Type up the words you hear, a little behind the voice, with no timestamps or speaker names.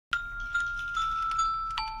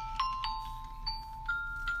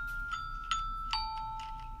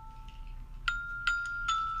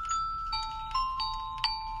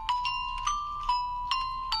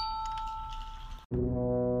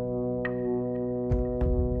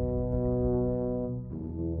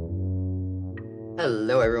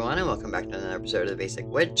Hello, everyone, and welcome back to another episode of The Basic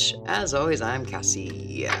Witch. As always, I'm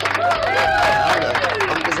Cassie. How the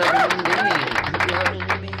fuck is everyone doing? I hope you're having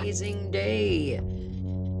an amazing day.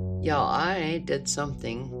 Y'all, I did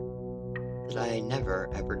something that I never,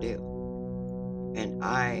 ever do. And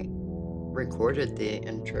I recorded the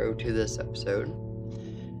intro to this episode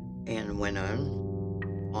and went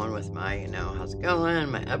on with my, how's it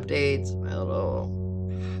going, my updates, my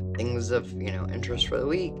little things of, interest for the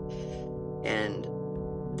week. And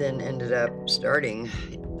then ended up starting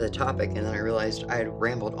the topic, and then I realized I had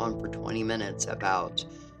rambled on for 20 minutes about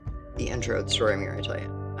the intro of the story I'm going to tell you.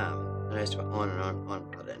 And I just went on and on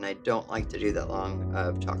about it. And I don't like to do that long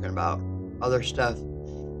of talking about other stuff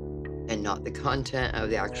and not the content of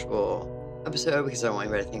the actual episode, because I don't want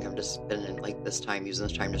anybody to think I'm just spending using this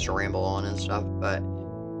time just to ramble on and stuff. But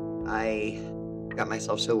I got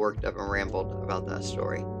myself so worked up and rambled about that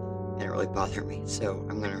story, and it really bothered me. So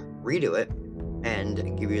I'm going to redo it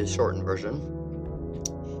and give you the shortened version.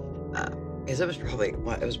 Because it was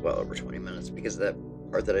well over 20 minutes, because the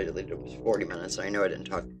part that I deleted was 40 minutes. And I know I didn't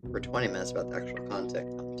talk for 20 minutes about the actual content.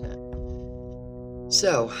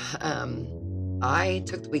 So, I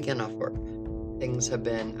took the weekend off work. Things have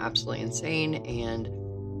been absolutely insane and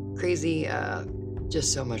crazy.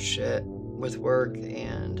 Just so much shit with work,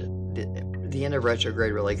 and the end of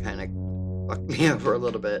retrograde really kind of fucked me over a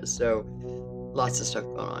little bit. So, lots of stuff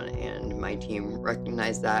going on, and my team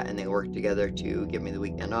recognized that, and they worked together to give me the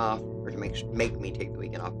weekend off, or to make me take the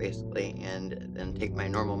weekend off, basically, and then take my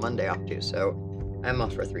normal Monday off too. So I'm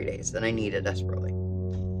off for 3 days, and I need it desperately.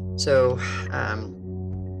 So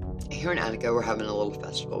here in Attica, we're having a little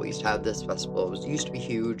festival. We used to have this festival. It used to be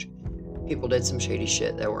huge. People did some shady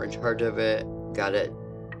shit that were in charge of it, got it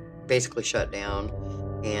basically shut down,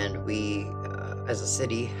 and we as a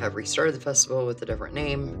city have restarted the festival with a different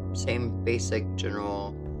name, same basic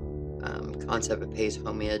general concept. It pays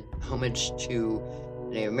homage to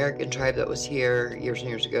the Native American tribe that was here years and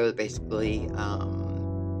years ago, that basically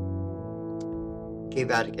gave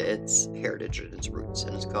Attica its heritage and its roots,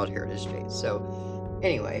 and it's called Heritage Days. So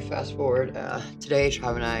anyway, fast forward, today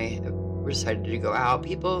Trav and I decided to go out.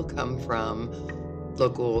 People come from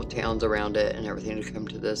local towns around it and everything to come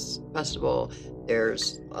to this festival.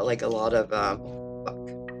 There's like a lot of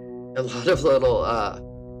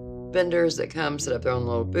little vendors that come, set up their own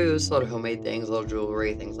little booths, a lot of homemade things, a little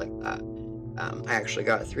jewelry, things like that. I actually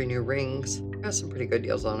got 3 new rings. Got some pretty good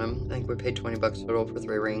deals on them. I think we paid $20 total for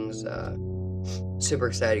 3 rings. Super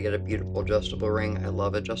excited to get a beautiful adjustable ring. I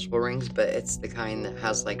love adjustable rings, but it's the kind that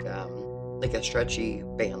has like a stretchy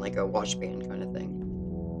band, like a watch band kind of thing.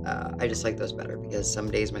 I just like those better, because some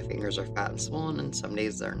days my fingers are fat and swollen, and some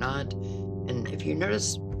days they're not. And if you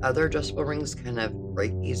notice, other adjustable rings kind of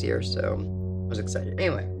break easier, so I was excited.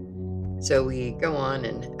 Anyway, so we go on,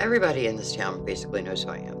 and everybody in this town basically knows who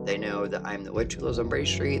I am. They know that I'm the witch who lives on Brady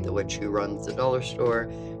Street, the witch who runs the dollar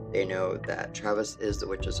store. They know that Travis is the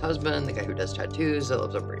witch's husband, the guy who does tattoos that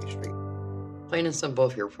lives on Brady Street. Plain and simple,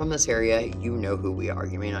 if you're from this area, you know who we are.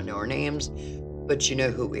 You may not know our names, but you know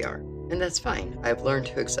who we are. And that's fine. I've learned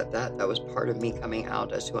to accept that. That was part of me coming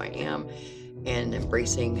out as who I am and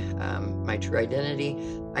embracing my true identity.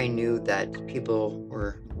 I knew that people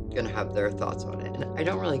were going to have their thoughts on it, and I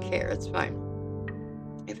don't really care. It's fine.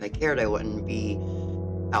 If I cared, I wouldn't be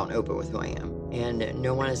out and open with who I am. And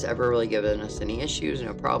no one has ever really given us any issues,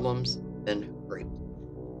 no problems. Been great.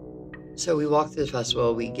 So we walk through the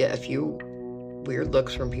festival. We get a few weird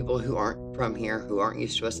looks from people who aren't from here, who aren't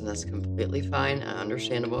used to us, and that's completely fine,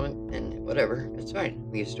 understandable, and whatever. It's fine.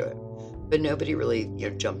 I'm used to it. But nobody really,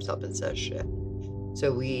 jumps up and says shit.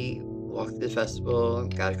 So we walked through the festival,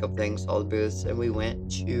 got a couple things, saw the booths, and we went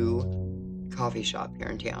to a coffee shop here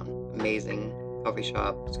in town. Amazing coffee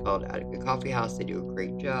shop. It's called Attica Coffee House. They do a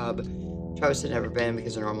great job. Travis had never been,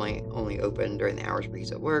 because they're normally only open during the hours where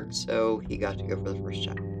he's at work, so he got to go for the first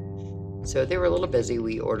time. So they were a little busy.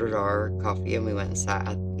 We ordered our coffee, and we went and sat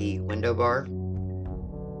at the window bar.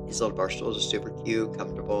 These little bar stools are super cute,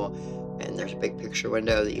 comfortable, and there's a big picture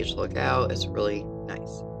window that you just look out. It's really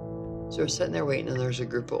nice. So we're sitting there waiting, and there's a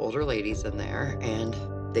group of older ladies in there, and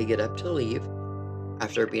they get up to leave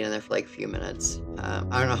after being in there for like a few minutes. I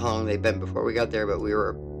don't know how long they've been before we got there, but we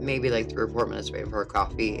were maybe like 3 or 4 minutes waiting for our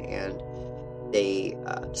coffee, and they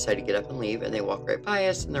decided to get up and leave, and they walk right by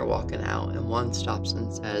us, and they're walking out, and one stops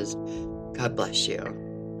and says, "God bless you."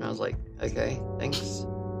 And I was like, okay, thanks.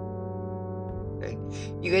 Okay.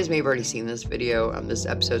 You guys may have already seen this video. This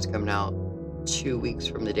episode's coming out 2 weeks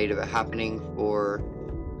from the date of it happening for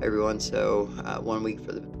everyone, so 1 week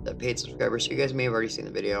for the paid subscribers. So you guys may have already seen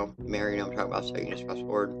the video. You may already know what I'm talking about, so you can just fast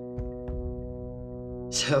forward.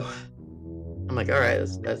 So I'm like, all right,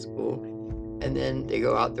 that's cool. And then they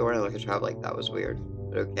go out there and I look at Trav like, that was weird.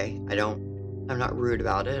 But okay, I'm not rude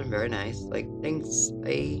about it. I'm very nice. Like, thanks,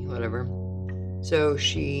 bye, whatever. So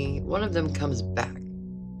one of them comes back,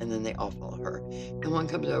 and then they all follow her. And one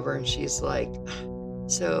comes over and she's like,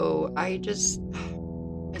 so I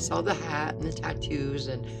saw the hat and the tattoos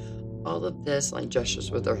and all of this, like gestures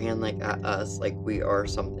with her hand like at us, like we are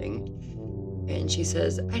something. And she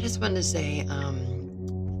says, I just wanted to say, do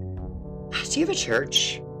you have a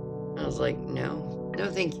church? And I was like, no,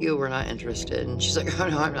 thank you, we're not interested. And she's like, oh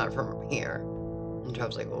no, I'm not from here. And I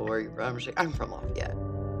was like, well, where are you from? She's like, I'm from Lafayette,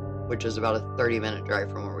 which is about a 30-minute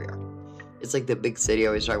drive from where we are. It's like the big city I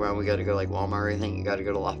always talk about. We got to go like Walmart or anything. You got to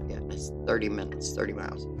go to Lafayette. And it's 30 minutes, 30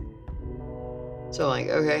 miles. So I'm like,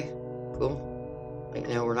 okay, cool. Like,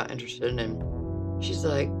 no, we're not interested. And she's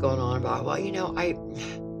like going on about, well, I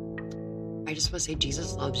just want to say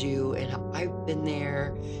Jesus loves you. And I've been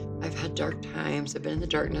there. I've had dark times. I've been in the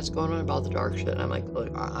darkness, going on about the dark shit. And I'm like, look,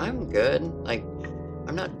 I'm good. Like,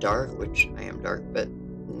 I'm not dark, which I am dark, but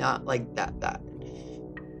not like that.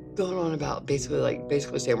 Going on about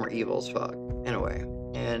basically saying we're evil as fuck in a way.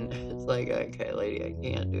 And it's like, okay, lady, I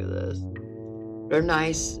can't do this. They're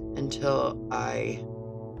nice until I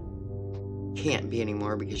can't be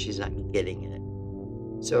anymore because she's not getting it.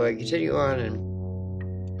 So I continue on and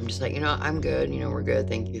I'm just like, I'm good, we're good,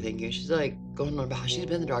 thank you. She's like going on about how she's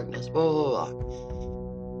been in the darkness, blah, blah,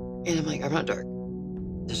 blah. And I'm like, I'm not dark.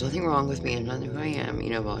 There's nothing wrong with me. I'm not who I am,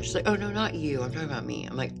 blah. She's like, oh no, not you. I'm talking about me.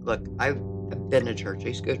 I'm like, look, I've been to church. I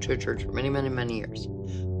used to go to a church for many, many, many years.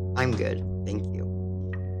 I'm good. Thank you.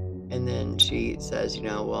 And then she says,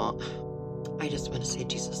 well, I just want to say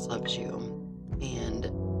Jesus loves you. And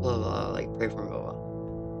blah, blah, like pray for me, blah,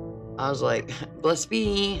 blah. I was like, bless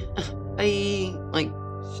me. Bye. Like,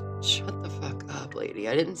 shut the fuck up, lady.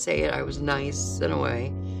 I didn't say it. I was nice in a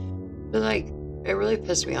way. But like, it really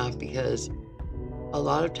pissed me off because a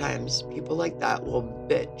lot of times people like that will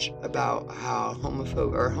bitch about how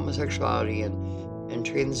homosexuality and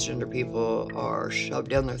transgender people are shoved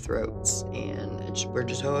down their throats, and we're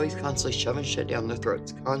just always constantly shoving shit down their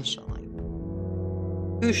throats constantly.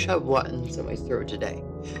 Who shoved what in somebody's throat today?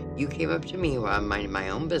 You came up to me while I'm minding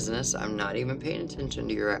my own business. I'm not even paying attention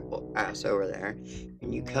to your ass over there,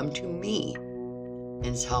 and you come to me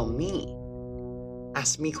and tell me,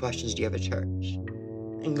 ask me questions. Do you have a church?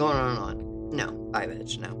 And going on and on. No, bye,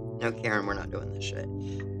 bitch. No, Karen, we're not doing this shit.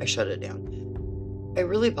 I shut it down. It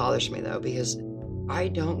really bothers me, though, because I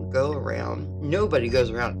don't go around, nobody goes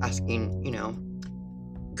around asking,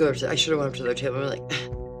 I should have went up to their table and be like,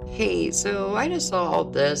 hey, so I just saw all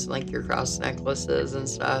this, like your cross necklaces and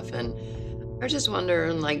stuff, and I was just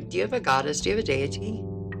wondering, like, do you have a goddess? Do you have a deity?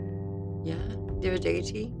 Yeah? Do you have a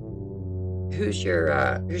deity? Who's your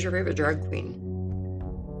favorite drag queen?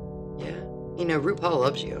 Yeah? RuPaul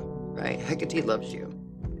loves you. Right? Hecate loves you.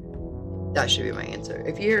 That should be my answer.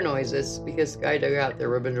 If you hear noises, because Sky dug out the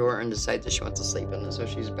ribbon drawer and decided that she wants to sleep in it, so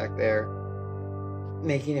she's back there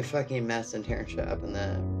making a fucking mess and tearing shit up in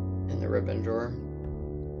the ribbon drawer.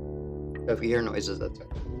 So if you hear noises, that's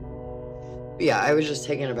okay. But yeah, I was just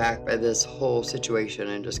taken aback by this whole situation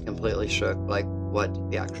and just completely shook, like, what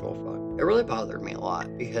the actual fuck? It really bothered me a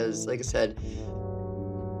lot because, like I said,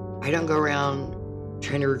 I don't go around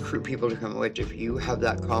trying to recruit people to come, which if you have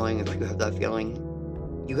that calling, if you have that feeling,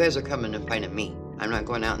 you guys are coming and finding me. I'm not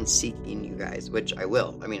going out and seeking you guys, which I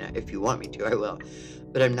will. I mean, if you want me to, I will.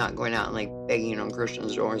 But I'm not going out and like begging on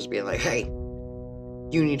Christians' doors, being like, hey,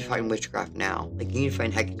 you need to find witchcraft now. Like, you need to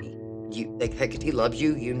find Hecate. Like, Hecate loves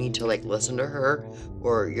you. You need to like listen to her,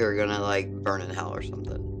 or you're gonna like burn in hell or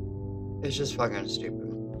something. It's just fucking stupid.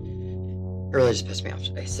 It really just pissed me off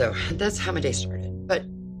today. So that's how my day started. But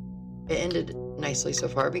it ended nicely so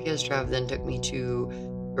far because Trav then took me to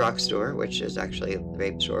the rock store, which is actually the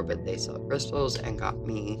vape store, but they sell crystals, and got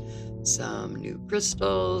me some new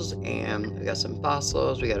crystals, and we got some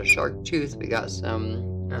fossils. We got a shark tooth. We got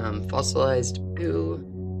some fossilized poo.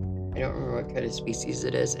 I don't remember what kind of species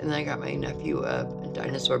it is. And then I got my nephew a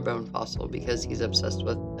dinosaur bone fossil because he's obsessed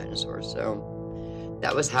with dinosaurs. So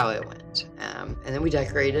that was how it went. And then we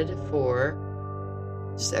decorated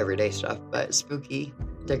for just everyday stuff, but spooky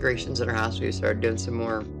decorations in our house. We started doing some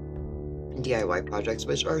more DIY projects,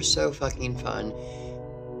 which are so fucking fun.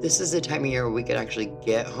 This is the time of year where we can actually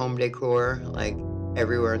get home decor like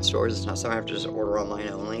everywhere in stores. It's not something I have to just order online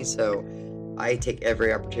only. So I take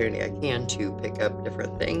every opportunity I can to pick up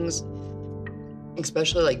different things,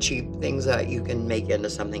 especially like cheap things that you can make into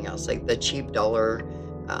something else, like the cheap dollar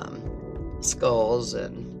skulls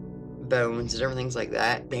and bones and everything like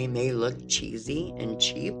that. They may look cheesy and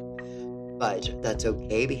cheap, but that's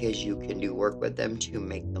okay because you can do work with them to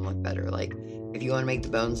make them look better. Like, if you want to make the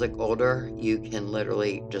bones look older, you can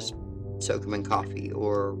literally just soak them in coffee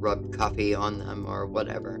or rub coffee on them or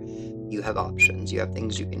whatever. You have options. You have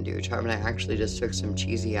things you can do. Charm and I actually just took some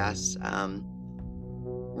cheesy ass,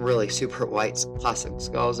 really super white plastic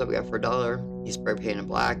skulls that we got for $1. He spray painted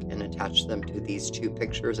black and attached them to these 2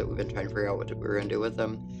 pictures that we've been trying to figure out what we were going to do with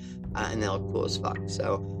them. And they look cool as fuck.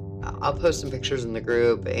 So I'll post some pictures in the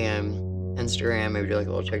group and Instagram, maybe do like a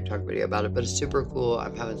little TikTok video about it. But it's super cool.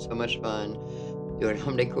 I'm having so much fun doing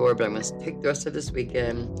home decor, but I'm going to take the rest of this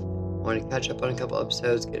weekend. I want to catch up on a couple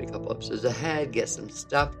episodes, get a couple episodes ahead, get some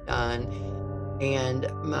stuff done. And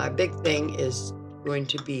my big thing is going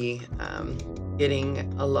to be getting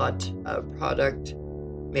a lot of product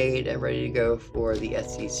made and ready to go for the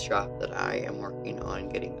Etsy shop that I am working on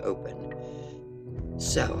getting open.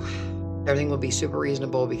 So everything will be super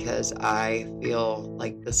reasonable because I feel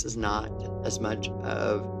like this is not as much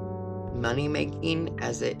of money making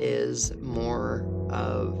as it is more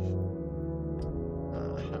of,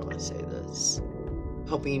 how do I say this,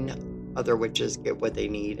 helping other witches get what they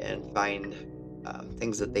need and find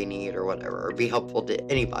things that they need or whatever, or be helpful to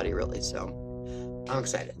anybody really. So I'm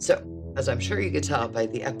excited. So as I'm sure you could tell by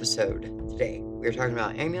the episode today, we're talking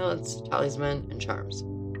about amulets, talisman, and charms.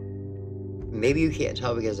 Maybe you can't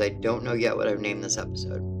tell because I don't know yet what I've named this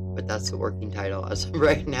episode, but that's the working title as of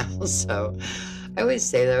right now. So I always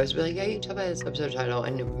say that. I always be like, yeah, you can tell by this episode title,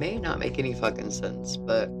 and it may not make any fucking sense,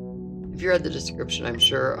 but if you read the description, I'm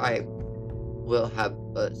sure I will have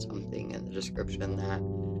put something in the description that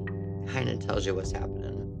kind of tells you what's happening.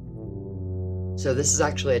 So this is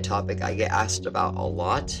actually a topic I get asked about a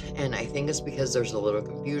lot, and I think it's because there's a little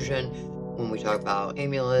confusion when we talk about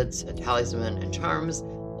amulets and talisman and charms. A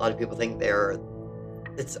lot of people think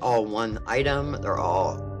it's all one item, they're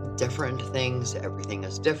all different things, everything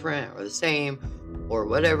is different or the same or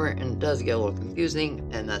whatever, and it does get a little confusing,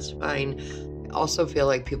 and that's fine. I also feel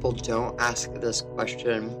like people don't ask this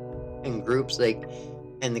question in groups, like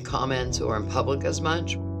in the comments or in public as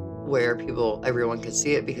much, where everyone can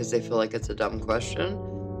see it because they feel like it's a dumb question,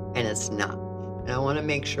 and it's not. And I want to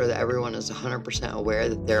make sure that everyone is 100% aware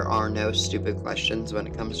that there are no stupid questions when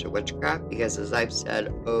it comes to witchcraft, because as I've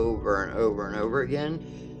said over and over and over again,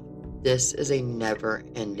 this is a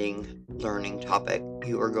never-ending learning topic.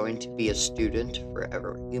 You are going to be a student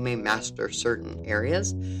forever. You may master certain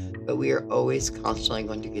areas, but we are always constantly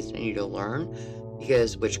going to continue to learn,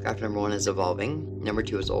 because witchcraft, number 1, is evolving. Number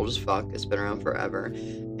 2, is old as fuck. It's been around forever.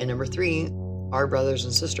 And number 3, our brothers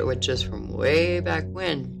and sister witches from way back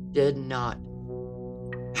when did not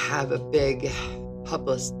have a big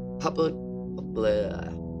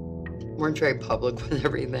weren't very public with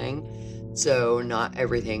everything. So not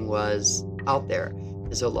everything was out there.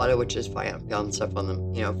 And so a lot of witches found stuff on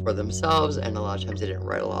them, for themselves, and a lot of times they didn't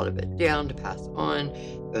write a lot of it down to pass on.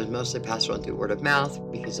 It was mostly passed on through word of mouth,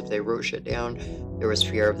 because if they wrote shit down, there was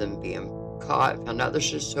fear of them being caught, found out. There's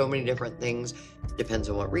just so many different things. It depends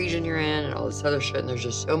on what region you're in and all this other shit, and there's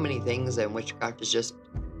just so many things, and witchcraft is just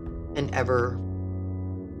an ever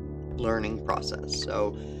learning process.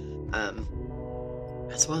 So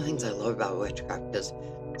that's one of the things I love about witchcraft, because,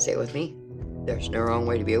 say it with me, there's no wrong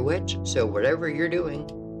way to be a witch, so whatever you're doing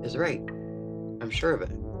is right. I'm sure of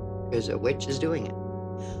it, because a witch is doing it.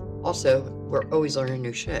 Also, we're always learning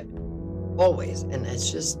new shit. Always. And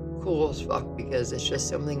it's just cool as fuck, because it's just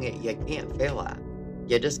something that you can't fail at.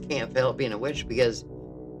 You just can't fail at being a witch, because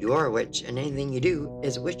you are a witch, and anything you do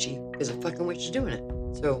is witchy, because a fucking witch is doing it.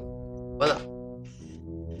 So, what up?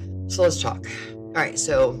 So let's talk. Alright,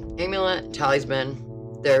 so amulet, talisman,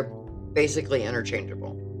 they're basically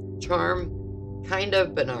interchangeable. Charm, kind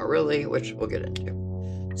of, but not really, which we'll get into.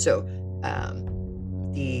 So,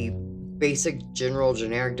 the basic general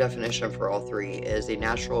generic definition for all three is a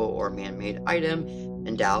natural or man-made item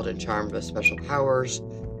endowed and charmed with special powers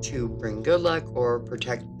to bring good luck or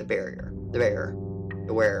protect the bearer.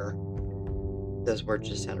 Those words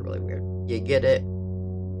just sounded really weird. You get it.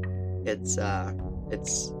 It's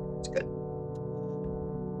good.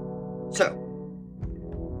 So,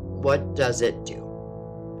 what does it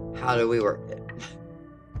do? How do we work it?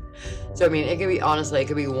 So, it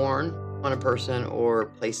could be worn on a person or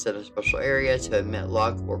placed in a special area to emit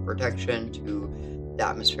luck or protection to the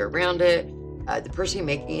atmosphere around it. The person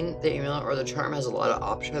making the amulet or the charm has a lot of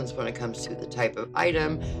options when it comes to the type of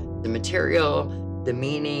item, the material, the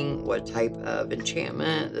meaning, what type of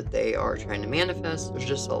enchantment that they are trying to manifest. There's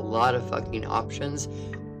just a lot of fucking options.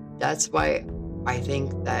 That's why I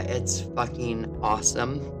think that it's fucking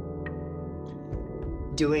awesome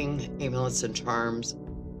doing amulets and charms,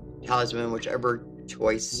 talisman, whichever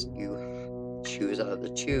choice you choose out of the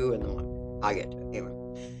two, and the I'll get to it. Anyway.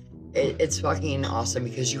 It's fucking awesome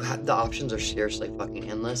because the options are seriously fucking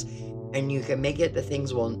endless, and you can make it the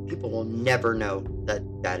things people will never know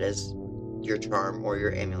that is your charm or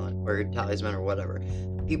your amulet or your talisman or whatever.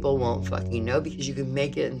 People won't fucking know because you can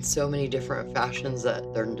make it in so many different fashions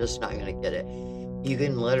that they're just not gonna get it. You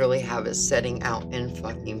can literally have it setting out in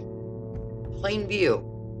fucking plain view,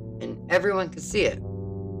 and everyone can see it,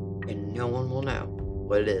 and no one will know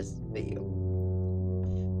what it is but you.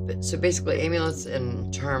 So basically, amulets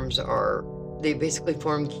and charms they basically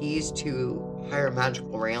form keys to higher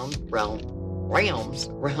magical realms,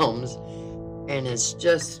 and it's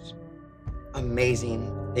just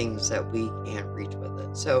amazing things that we can't reach with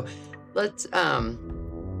it. So let's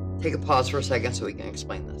take a pause for a second so we can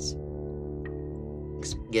explain this.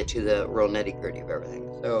 Get to the real nitty-gritty of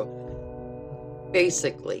everything. So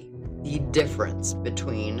basically, the difference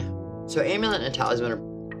between amulet and talisman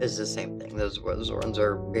is the same thing. Those ones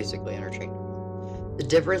are basically interchangeable. The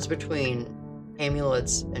difference between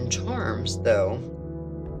amulets and charms, though,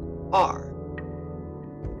 are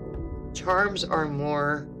charms are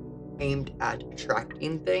more aimed at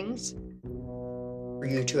attracting things, for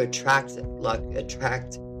you to attract luck,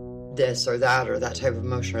 attract this or that type of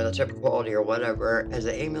emotion or that type of quality or whatever, as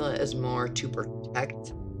an amulet is more to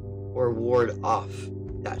protect or ward off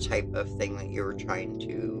that type of thing that you're trying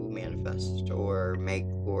to manifest or make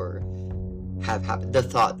or have happen, the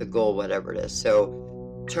thought, the goal, whatever it is.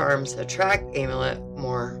 So charms attract, amulet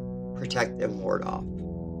more protect and ward off.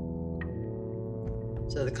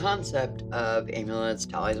 So the concept of amulets,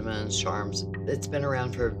 talismans, charms, it's been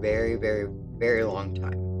around for a very, very, very long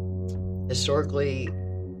time. Historically,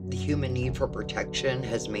 the human need for protection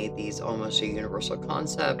has made these almost a universal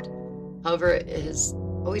concept. However, it has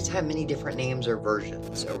always had many different names or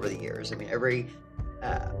versions over the years. I mean, every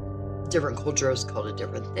different culture has called it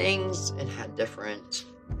different things and had different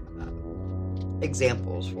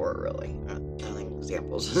examples for it, really. I don't think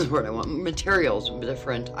examples is what I want. Materials,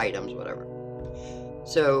 different items, whatever.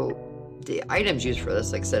 So the items used for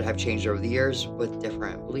this, like I said, have changed over the years with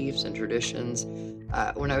different beliefs and traditions.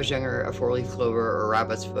 When I was younger, a 4-leaf clover or a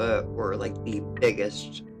rabbit's foot were like the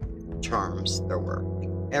biggest charms there were. Like,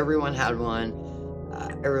 everyone had one.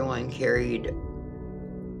 Everyone carried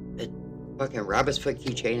a fucking rabbit's foot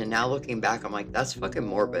keychain, and now looking back, I'm like, that's fucking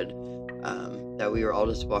morbid. That we were all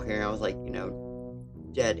just walking around with, like,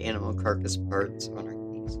 dead animal carcass parts on our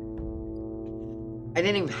keys. I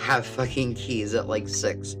didn't even have fucking keys at like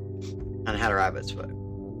 6, and I had a rabbit's foot.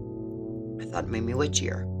 I thought it made me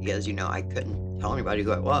witchier because, I couldn't tell anybody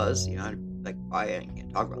who I was. Like, I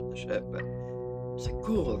can't talk about this shit, but it's like,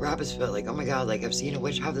 cool, rabbit's foot, like, oh my god, like, I've seen a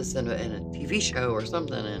witch have this in a TV show or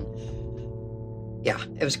something, and yeah,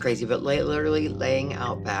 it was crazy. But literally laying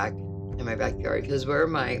out back in my backyard, because where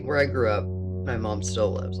I grew up, my mom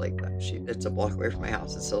still lives like that. It's a block away from my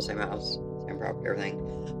house. It's still the same house, same property, everything.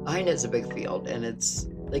 Behind it is a big field, and it's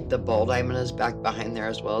like the ball diamond is back behind there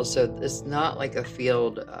as well. So it's not like a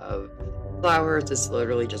field of flowers. It's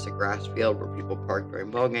literally just a grass field where people park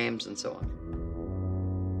during ball games and so on.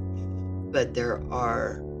 But there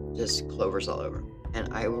are just clovers all over.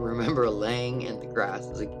 And I remember laying in the grass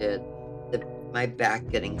as a kid, my back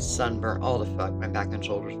getting sunburned all the fuck, my back and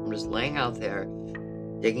shoulders from just laying out there,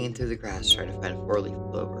 digging through the grass, trying to find a 4-leaf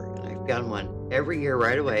clover. And I found one every year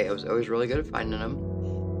right away. I was always really good at finding them.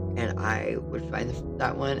 And I would find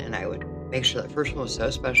that one, and I would make sure that first one was so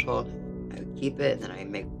special. I would keep it, and then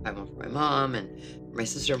I'd find one for my mom and for my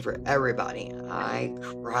sister and for everybody. And I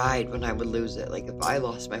cried when I would lose it. Like, if I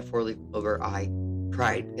lost my 4-leaf clover, I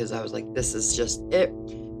cried because I was like, this is just it.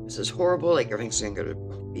 This is horrible. Like, everything's going to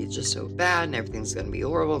be just so bad, and everything's going to be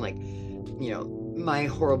horrible. And, like, my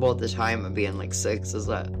horrible at the time of being like 6 is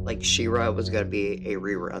that, like, She-Ra was going to be a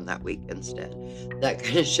rerun that week instead. That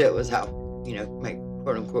kind of shit was how, my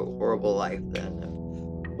quote-unquote horrible life then,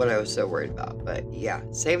 and what I was so worried about. But yeah,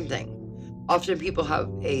 same thing. Often people have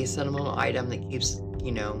a sentimental item that keeps,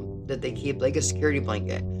 that they keep, like a security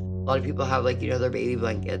blanket. A lot of people have, like, their baby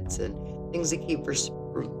blankets and things they keep for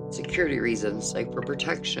security reasons, like for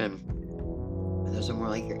protection. And those are more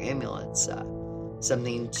like your amulets,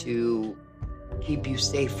 something to keep you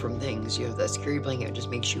safe from things. That security blanket just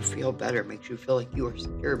makes you feel better, makes you feel like you are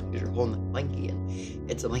secure because you're holding the blanket, and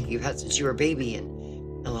it's a blanket you've had since you were a baby.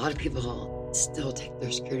 And a lot of people still take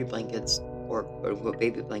their security blankets or quote-unquote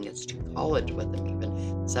baby blankets to college with them.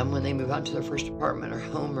 Even some, when they move out to their first apartment or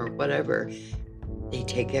home or whatever, they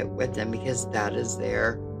take it with them because that is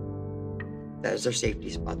their safety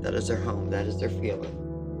spot, that is their home, that is their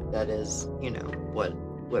feeling, that is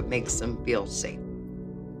what makes them feel safe.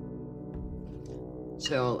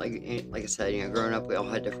 So like I said, growing up we all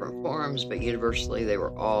had different forms, but universally they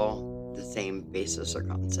were all the same basis or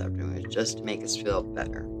concept. And it's just to make us feel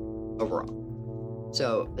better overall.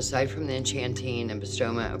 So, aside from the enchanting and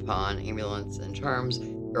bestowment upon amulets and charms,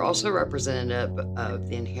 they're also representative of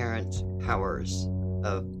the inherent powers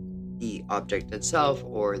of the object itself,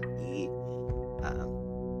 or the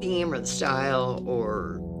theme, or the style,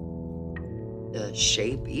 or the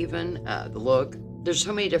shape, even the look. There's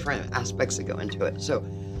so many different aspects that go into it. So,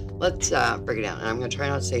 let's break it down. And I'm going to try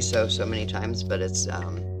not to say so many times, but it's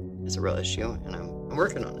a real issue, and I'm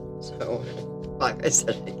working on it. So, like I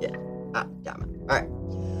said it again. Damn it. Alright.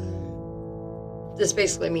 This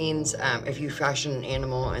basically means if you fashion an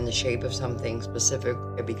animal in the shape of something specific,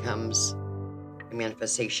 it becomes a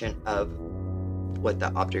manifestation of what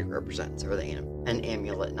the object represents, or an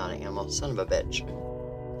amulet, not an animal. Son of a bitch.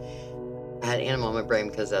 I had animal in my brain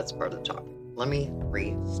because that's part of the topic. Let me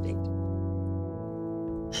restate.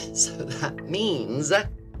 So that means,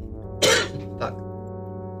 fuck,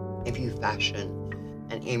 if you fashion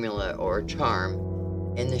an amulet or a charm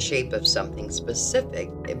in the shape of something specific,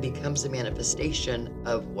 it becomes a manifestation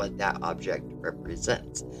of what that object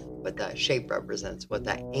represents, what that shape represents, what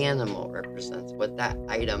that animal represents, what that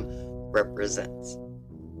item represents.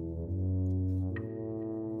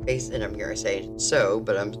 And I'm gonna say so,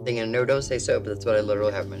 but I'm thinking, no, don't say so, but that's what I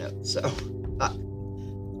literally have in my notes. So,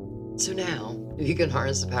 So now, you can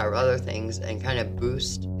harness the power of other things and kind of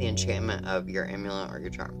boost the enchantment of your amulet or your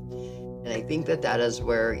charm. And I think that is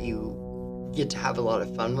where you get to have a lot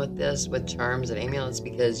of fun with this, with charms and amulets,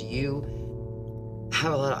 because you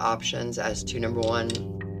have a lot of options as to, number one,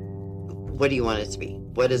 what do you want it to be?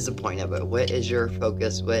 What is the point of it? What is your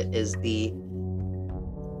focus? What is the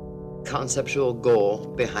conceptual goal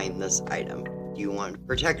behind this item? Do you want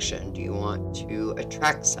protection? Do you want to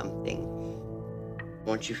attract something?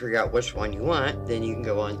 Once you figure out which one you want, then you can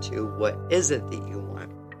go on to what is it that you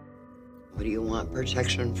want? What do you want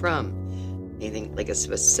protection from? Anything like a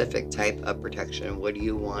specific type of protection? What do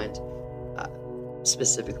you want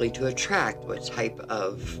specifically to attract? What type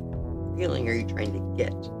of feeling are you trying to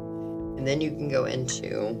get? And then you can go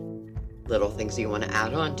into little things that you want to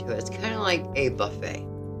add on to it. It's kind of like a buffet,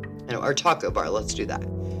 or taco bar. Let's do that.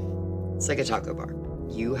 It's like a taco bar.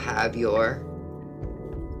 You have your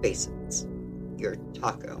basics, your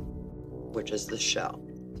taco, which is the shell,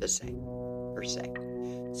 per se.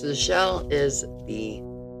 So the shell is the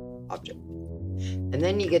object. And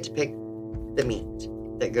then you get to pick the meat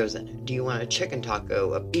that goes in it. Do you want a chicken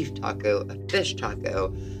taco, a beef taco, a fish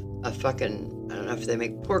taco, a fucking, I don't know if they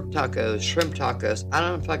make pork tacos, shrimp tacos. I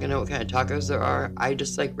don't fucking know what kind of tacos there are. I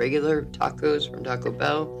just like regular tacos from Taco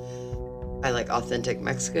Bell. I like authentic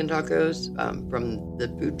Mexican tacos from the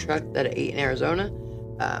food truck that I ate in Arizona.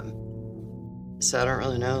 So I don't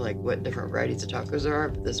really know like what different varieties of tacos there are,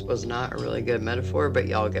 but this was not a really good metaphor, but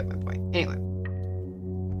y'all get my point. Anyway.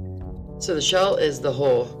 So the shell is the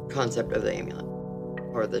whole concept of the amulet,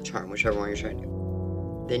 or the charm, whichever one you're trying to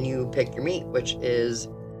do. Then you pick your meat, which is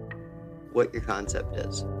what your concept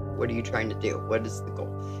is. What are you trying to do? What is the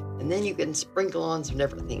goal? And then you can sprinkle on some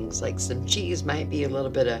different things, like some cheese might be a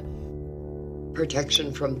little bit of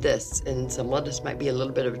protection from this, and some lettuce might be a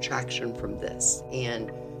little bit of attraction from this.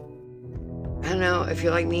 And I don't know, if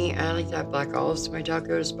you're like me, I like to have black olives to my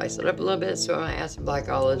tacos, spice it up a little bit, so I add some black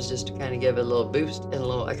olives just to kind of give it a little boost and a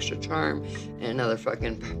little extra charm and another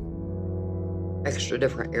fucking extra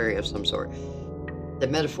different area of some sort. The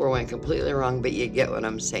metaphor went completely wrong, but you get what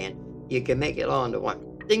I'm saying. You can make it all into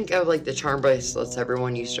one. Think of like the charm bracelets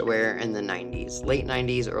everyone used to wear in the 90s, late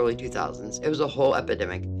 90s, early 2000s. It was a whole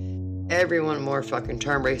epidemic. Everyone wore fucking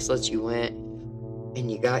charm bracelets. You went and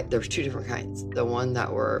you got, there was two different kinds. The one that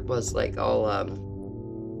was like all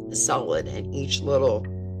solid, and each little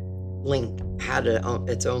link had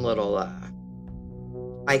its own little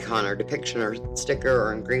icon or depiction or sticker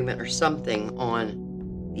or agreement or something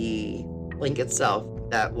on the link itself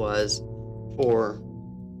that was for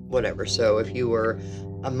whatever. So if you were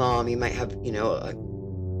a mom, you might have, you know, a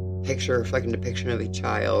picture, fucking depiction of a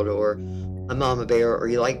child, or a mama bear, or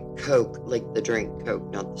you like Coke, like the drink Coke,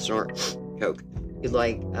 not the snort Coke. You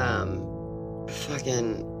like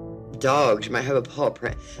fucking dogs, you might have a paw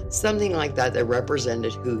print, something like that that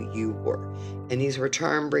represented who you were. And these were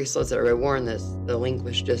charm bracelets that everybody wore, and the link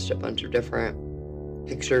was just a bunch of different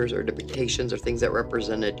pictures or depictions or things that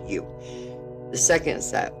represented you. The second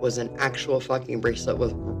set was an actual fucking bracelet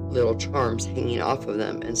with little charms hanging off of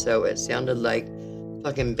them, and so it sounded like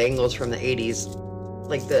fucking bangles from the 80s,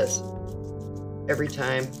 like this. Every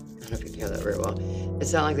time, I don't know if you can hear that very well, it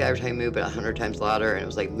sounded like that every time you moved, but 100 times louder, and it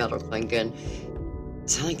was like metal clinking. It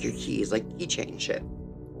sounded like your keys, like keychain shit.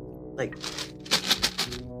 Like,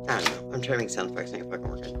 I don't know, I'm trying to make sound effects, ain't fucking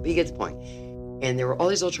working, but you get the point. And there were all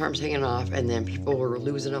these little charms hanging off, and then people were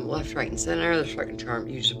losing them left, right, and center. There's fucking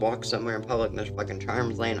charms. You just walk somewhere in public, and there's fucking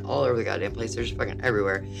charms laying all over the goddamn place. They're just fucking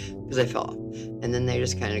everywhere because they fell off. And then they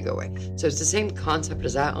just kind of go away. So it's the same concept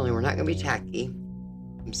as that, only we're not going to be tacky.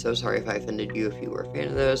 I'm so sorry if I offended you if you were a fan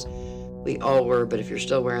of those. We all were, but if you're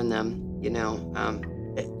still wearing them, yeah,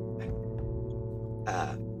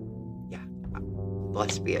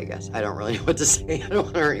 blessed be, I guess. I don't really know what to say. I don't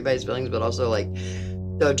want to hurt anybody's feelings, but also, like,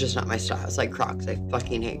 they're just not my style. It's like Crocs. I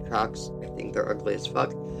fucking hate Crocs. I think they're ugly as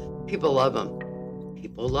fuck. People love them.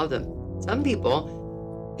 People love them. Some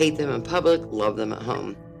people hate them in public, love them at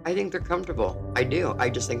home. I think they're comfortable. I do.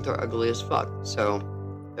 I just think they're ugly as fuck. So,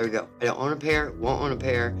 there we go. I don't own a pair. Won't own a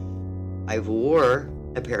pair. I've wore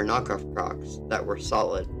a pair of knockoff Crocs that were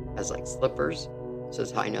solid as, like, slippers. So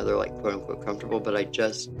that's how I know they're, like, quote-unquote comfortable, but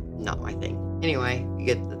not my thing. Anyway, you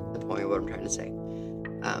get the point of what I'm trying to say.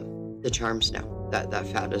 The charms, no. That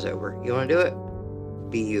fad is over. You want to do it?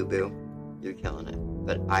 Be you, boo. You're killing it.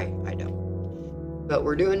 But I don't. But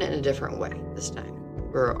we're doing it in a different way this time.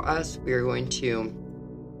 For us, we are going to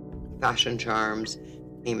fashion charms,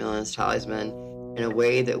 amulets, talisman, in a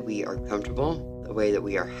way that we are comfortable, the way that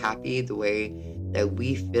we are happy, the way that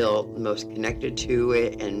we feel most connected to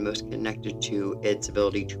it and most connected to its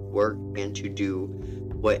ability to work and to do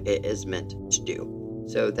what it is meant to do.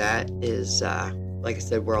 So that is, like I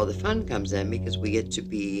said, where all the fun comes in, because we get to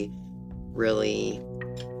be really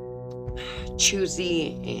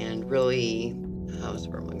choosy and really, what's the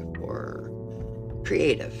word I'm looking for?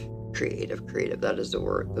 Creative. That is the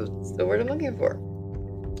word. That's the word I'm looking for.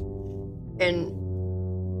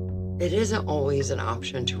 And it isn't always an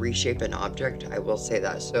option to reshape an object. I will say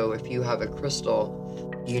that. So if you have a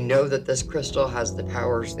crystal, you know that this crystal has the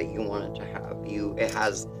powers that you want it to have.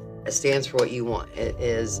 It stands for what you want. It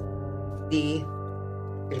is going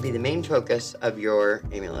to be the main focus of your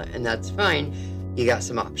amulet, and that's fine. You got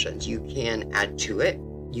some options. You can add to it.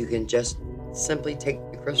 You can just simply take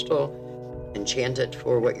the crystal, enchant it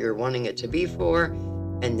for what you're wanting it to be for,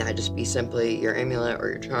 and that just be simply your amulet or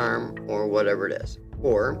your charm or whatever it is.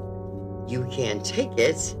 Or you can take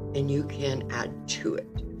it and you can add to it.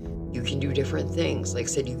 You can do different things. Like I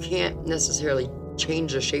said, you can't necessarily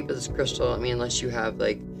change the shape of this crystal, unless you have,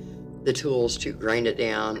 like, the tools to grind it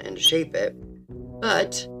down and to shape it.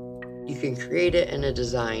 But you can create it in a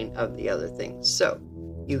design of the other things. So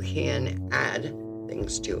you can add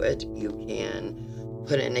things to it. You can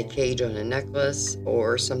put it in a cage on a necklace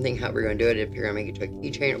or something, however you're going to do it. If you're going to make it to a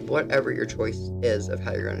keychain, whatever your choice is of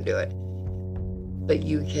how you're going to do it. But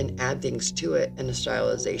you can add things to it in a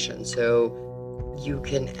stylization. So you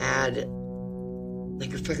can add,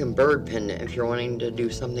 like, a fucking bird pendant if you're wanting to do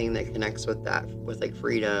something that connects with that, with, like,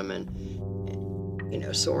 freedom and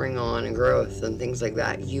soaring on and growth and things like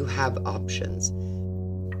that. You have options.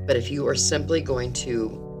 But if you are simply going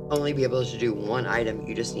to only be able to do one item,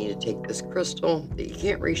 you just need to take this crystal that you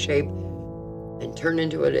can't reshape and turn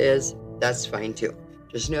into what it is. That's fine too.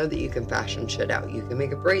 Just know that you can fashion shit out. You can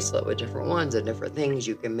make a bracelet with different ones and different things.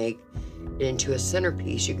 You can make it into a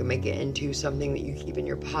centerpiece. You can make it into something that you keep in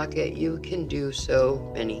your pocket. You can do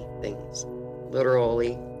so many things.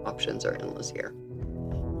 Literally, options are endless here.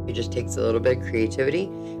 It just takes a little bit of creativity.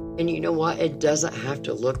 And you know what? It doesn't have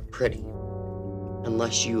to look pretty.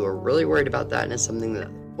 Unless you are really worried about that and it's something that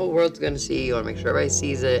the whole world's going to see. You want to make sure everybody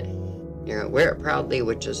sees it. You're going to wear it proudly,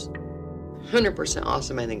 which is 100%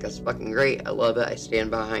 awesome. I think that's fucking great. I love it. I stand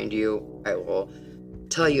behind you. I will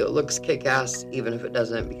tell you it looks kick-ass, even if it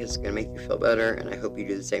doesn't, because it's going to make you feel better, and I hope you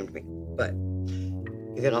do the same to me. But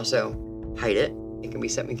you can also hide it. It can be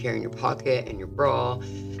something you carry in your pocket, in your bra,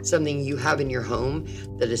 something you have in your home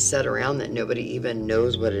that is set around that nobody even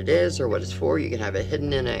knows what it is or what it's for. You can have it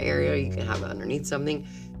hidden in an area. You can have it underneath something.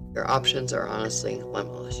 Your options are honestly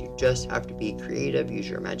limitless. You just have to be creative, use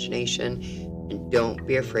your imagination, and don't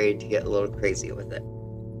be afraid to get a little crazy with it.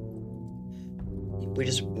 We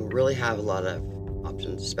just really have a lot of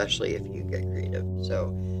options, especially if you get creative.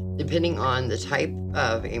 So depending on the type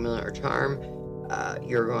of amulet or charm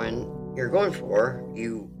you're going for,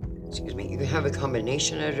 you can have a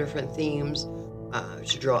combination of different themes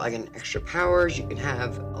to draw, like, an extra powers. You can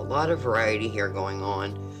have a lot of variety here going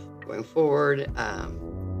on going forward.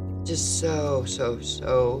 Just so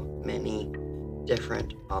many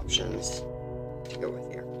different options to go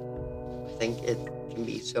with here. I think it can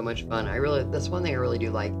be so much fun. That's one thing I really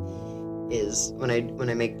do like is when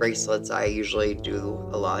I make bracelets, I usually do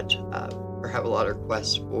a lot or have a lot of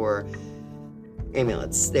requests for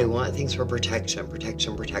amulets. They want things for protection,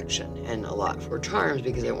 and a lot for charms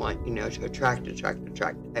because they want, to attract.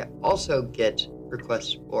 I also get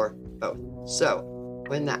requests for both. So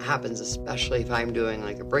when that happens, especially if I'm doing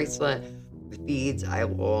like a bracelet With beads, I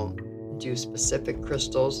will do specific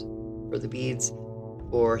crystals for the beads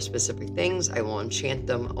for specific things. I will enchant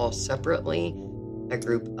them all separately. A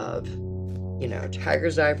group of,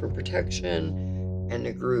 tiger's eye for protection, and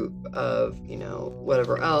a group of,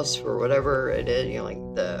 whatever else for whatever it is,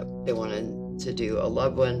 they wanted to do a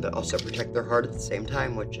loved one, but also protect their heart at the same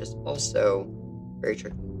time, which is also very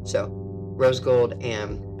tricky. So, rose gold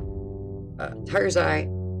and tiger's eye,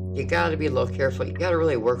 you gotta be a little careful. You gotta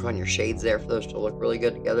really work on your shades there for those to look really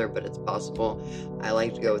good together, but it's possible. I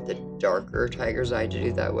like to go with the darker tiger's eye to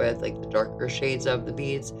do that with, like the darker shades of the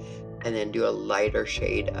beads, and then do a lighter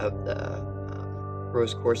shade of the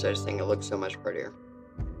rose quartz. I just think it looks so much prettier.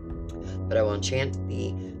 But I will enchant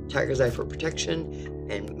the tiger's eye for protection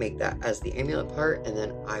and make that as the amulet part, and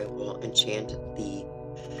then I will enchant the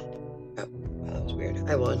that was weird.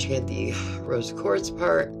 I will enchant the rose quartz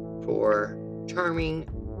part for charming,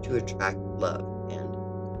 to attract love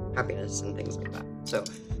and happiness and things like that. So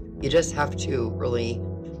you just have to really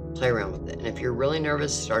play around with it. And if you're really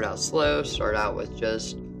nervous, start out slow. Start out with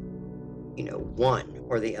just, one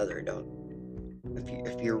or the other.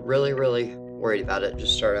 If you're really, really worried about it,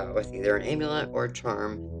 just start out with either an amulet or a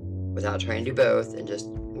charm without trying to do both, and just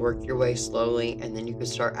work your way slowly, and then you can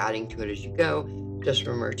start adding to it as you go. Just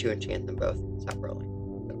remember to enchant them both separately.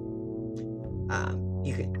 So,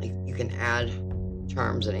 you can add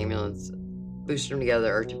charms and amulets, boost them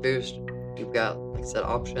together, or to boost, you've got, like I said,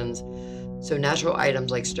 options. So natural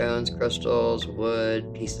items like stones, crystals,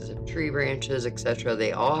 wood, pieces of tree branches, etc.,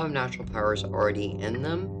 they all have natural powers already in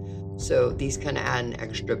them. So these kind of add an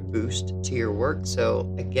extra boost to your work.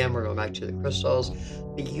 So again, we're going back to the crystals,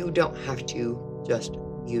 but you don't have to just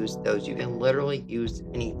use those. You can literally use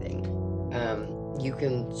anything. You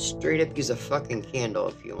can straight up use a fucking candle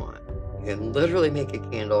if you want. You can literally make a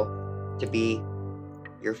candle to be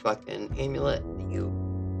your fucking amulet that you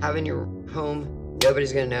have in your home.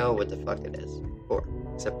 Nobody's gonna know what the fuck it is for,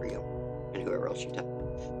 except for you and whoever else you tell.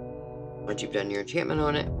 Once you've done your enchantment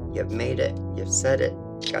on it, you've made it, you've set it,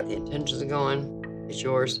 got the intentions going, it's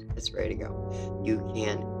yours, it's ready to go. You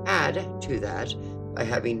can add to that by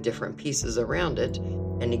having different pieces around it.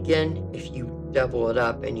 And again, if you double it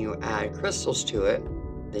up and you add crystals to it,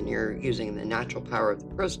 then you're using the natural power of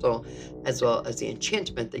the crystal as well as the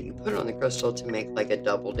enchantment that you put on the crystal to make like a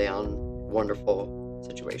double down wonderful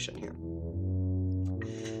situation here.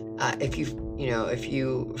 If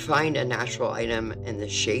you find a natural item in the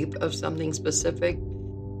shape of something specific,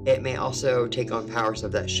 it may also take on powers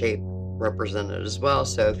of that shape represented as well.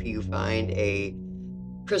 So if you find a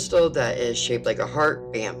crystal that is shaped like a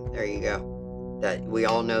heart, bam, there you go. That we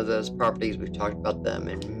all know those properties. We've talked about them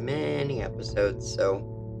in many episodes. So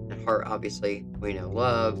and heart, obviously, we know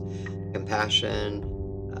love, compassion,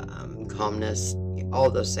 calmness,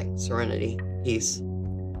 all those things, serenity, peace,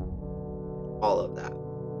 all of that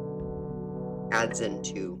adds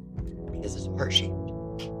into, because it's heart-shaped.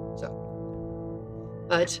 So,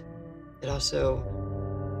 but it also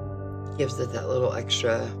gives it that little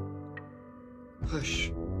extra push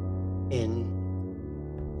in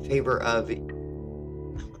favor of, how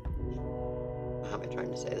am I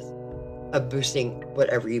trying to say this? Of boosting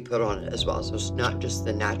whatever you put on it as well. So it's not just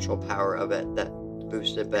the natural power of it that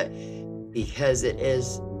boosts it, but because it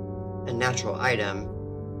is a natural item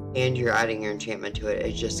and you're adding your enchantment to it,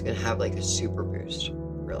 it's just going to have like a super boost,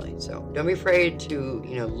 really. So don't be afraid to,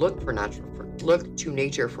 look to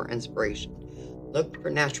nature for inspiration. Look for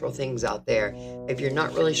natural things out there. If you're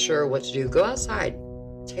not really sure what to do, go outside.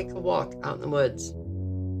 Take a walk out in the woods.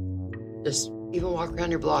 Just even walk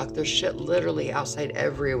around your block. There's shit literally outside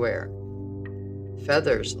everywhere.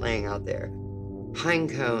 Feathers laying out there. Pine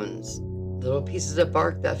cones. Little pieces of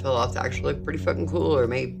bark that fell off that actually look pretty fucking cool, or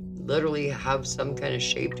may literally have some kind of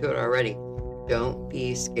shape to it already. Don't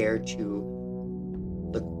be scared to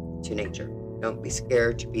look to nature. Don't be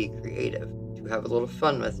scared to be creative, to have a little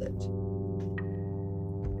fun with it.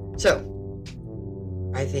 So,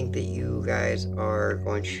 I think that you guys are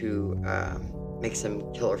going to make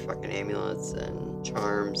some killer fucking amulets and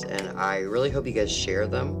charms, and I really hope you guys share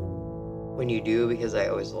them when you do, because I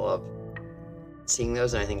always love seeing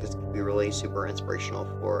those, and I think this could be really super inspirational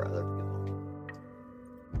for other people.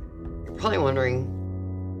 You're probably wondering,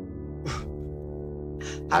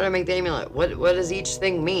 how to make the amulet? What does each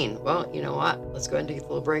thing mean? Well, you know what? Let's go ahead and take a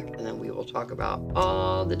little break, and then we will talk about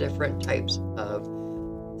all the different types of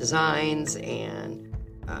designs and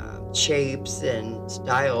shapes and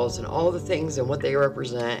styles and all the things and what they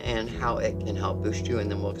represent and how it can help boost you. And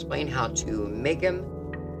then we'll explain how to make them,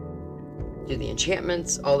 do the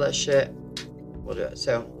enchantments, all that shit. We'll do it.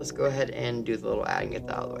 So let's go ahead and do the little ad and get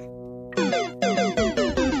that out of the way.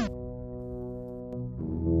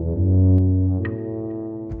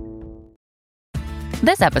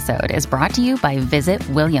 This episode is brought to you by Visit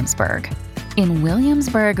Williamsburg. In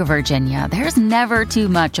Williamsburg, Virginia, there's never too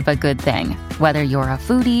much of a good thing. Whether you're a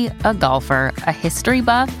foodie, a golfer, a history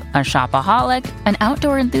buff, a shopaholic, an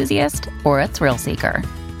outdoor enthusiast, or a thrill seeker,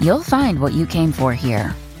 you'll find what you came for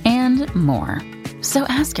here and more. So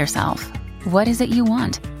ask yourself, what is it you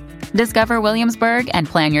want? Discover Williamsburg and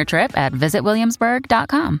plan your trip at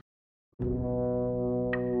visitwilliamsburg.com.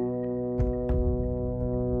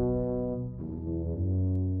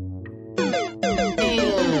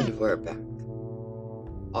 And we're back.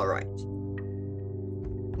 All right.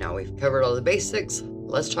 Now we've covered all the basics.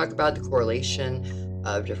 Let's talk about the correlation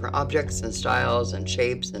of different objects and styles and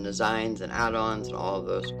shapes and designs and add-ons and all of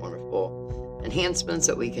those wonderful enhancements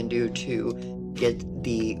that we can do to get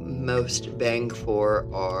the most bang for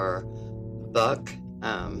our buck.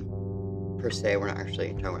 Per se, we're not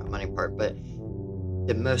actually talking about money part, but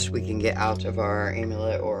the most we can get out of our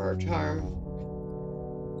amulet or our charm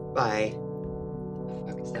by... What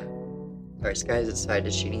the fuck is that? Sorry, Sky's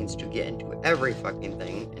decided she needs to get into every fucking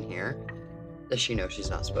thing in here that she knows she's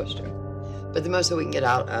not supposed to. But the most that we can get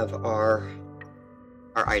out of our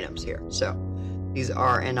items here. So these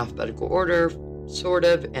are in alphabetical order, sort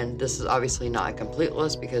of, and this is obviously not a complete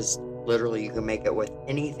list because literally you can make it with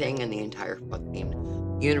anything in the entire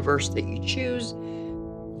fucking universe that you choose.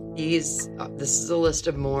 This is a list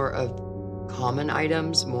of more of common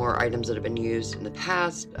items, more items that have been used in the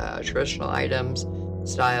past, traditional items,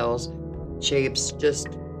 styles, shapes, just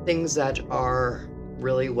things that are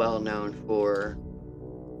really well known for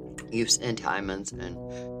use in talismans and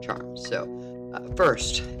charms. So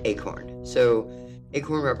first, acorn. So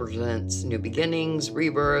acorn represents new beginnings,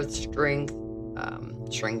 rebirth, strength,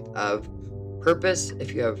 strength of purpose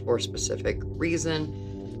if you have for a specific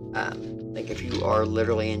reason. Like if you are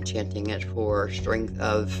literally enchanting it for strength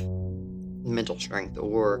of mental strength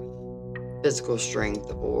or physical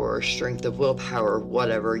strength or strength of willpower,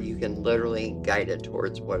 whatever, you can literally guide it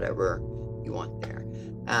towards whatever you want there.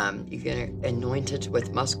 You can anoint it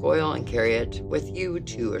with musk oil and carry it with you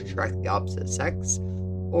to attract the opposite sex,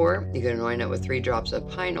 or you can anoint it with 3 drops of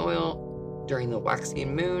pine oil during the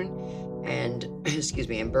waxing moon and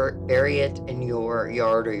and bury it in your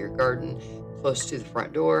yard or your garden close to the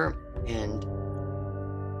front door and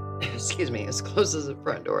as close as the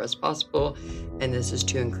front door as possible, and this is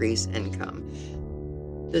to increase income.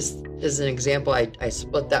 This is an example. I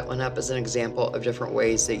split that one up as an example of different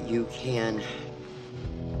ways that you can,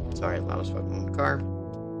 sorry, loudest fucking car.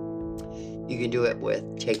 You can do it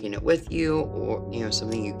with taking it with you, or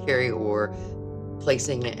something you carry, or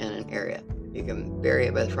placing it in an area. You can bury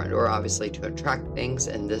it by the front door, obviously, to attract things,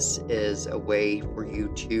 and this is a way for you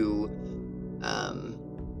to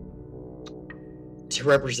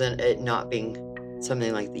represent it not being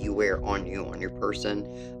something like that you wear on you, on your person,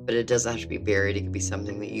 but it doesn't have to be buried. It could be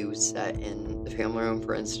something that you set in the family room,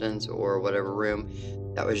 for instance, or whatever room.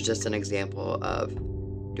 That was just an example of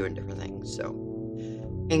doing different things. So,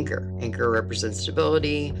 anchor. Anchor represents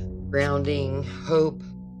stability, grounding, hope,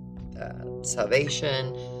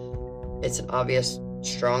 salvation. It's an obvious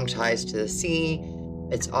strong ties to the sea.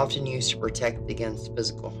 It's often used to protect against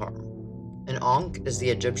physical harm. An ankh is the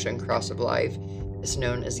Egyptian cross of life. It's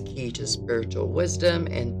known as a key to spiritual wisdom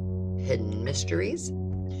and hidden mysteries.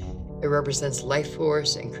 It represents life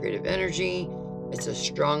force and creative energy. It's a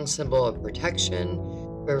strong symbol of protection.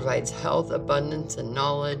 It provides health, abundance, and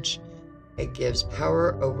knowledge. It gives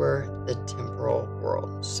power over the temporal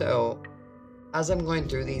world. So, as I'm going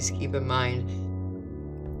through these, keep in mind,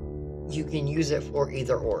 you can use it for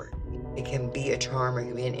either or. It can be a charm, or it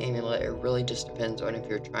can be an amulet. It really just depends on if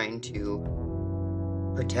you're trying to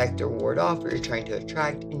protect or ward off, or you're trying to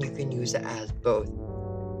attract, and you can use it as both.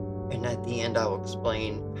 And at the end, I will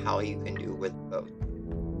explain how you can do with both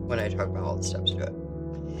when I talk about all the steps to it.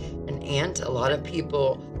 An ant, a lot of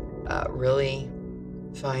people really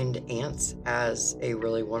find ants as a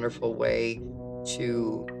really wonderful way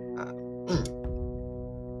to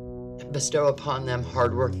bestow upon them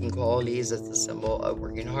hardworking qualities. It's a symbol of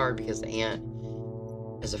working hard, because the ant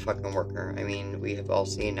is a fucking worker. I mean, we have all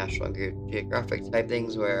seen National Geographic type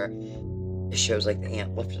things where it shows like the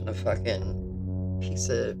ant lifting a fucking piece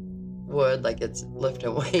of wood, like it's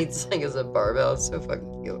lifting weights, like it's a barbell. It's so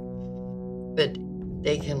fucking cute. But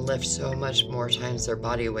they can lift so much more times their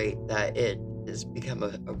body weight that it has become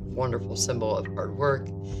a wonderful symbol of hard work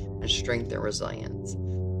and strength and resilience.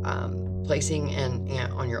 Placing an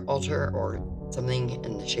ant on your altar, or something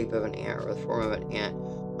in the shape of an ant or the form of an ant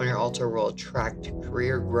on your altar, will attract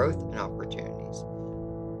career growth and opportunities.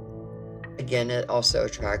 Again, it also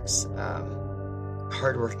attracts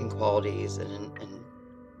hardworking qualities and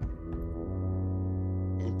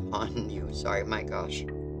upon you. Sorry, my gosh.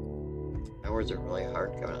 My words are really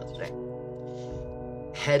hard coming out today.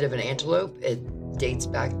 Head of an antelope. It dates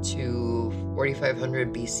back to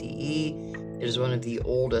 4500 BCE. It is one of the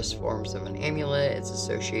oldest forms of an amulet. It's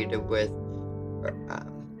associated with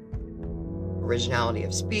originality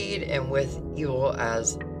of speed and with evil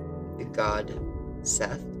as the god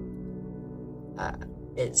Seth.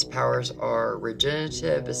 Its powers are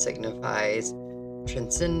regenerative. It signifies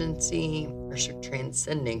transcending,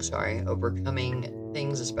 overcoming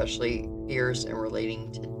things, especially fears and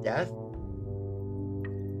relating to death.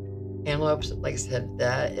 Antelopes, like I said,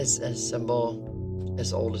 that is a symbol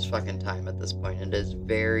as old as fucking time at this point. It is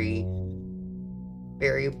very,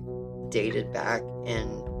 very dated back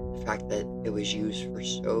in the fact that it was used for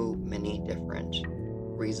so many different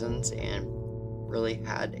reasons and really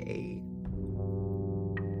had a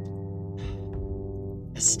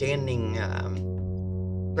standing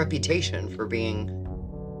reputation for being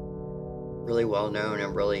really well known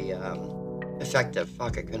and really effective.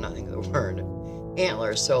 Fuck, I could not think of the word.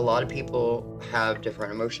 Antlers. So a lot of people have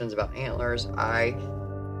different emotions about antlers. I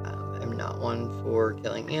am not one for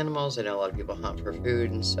killing animals. I know a lot of people hunt for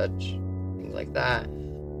food and such things like that.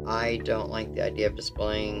 I don't like the idea of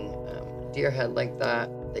displaying a deer head like that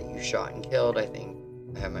you shot and killed. I think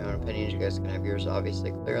I have my own opinions. You guys can have yours,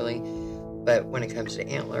 obviously, clearly. But when it comes to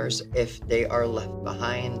antlers, if they are left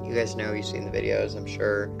behind, you guys know, you've seen the videos, I'm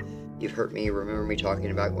sure you've heard me, remember me talking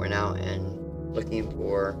about going out and looking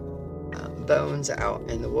for bones out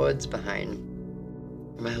in the woods behind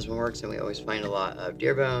where my husband works, and we always find a lot of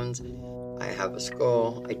deer bones. I have a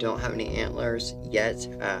skull. I don't have any antlers yet.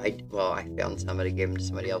 I found somebody, gave them to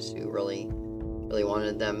somebody else who really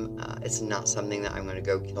wanted them. It's not something that I'm going to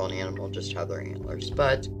go kill an animal just to have their antlers,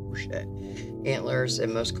 but shit. Antlers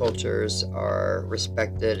in most cultures are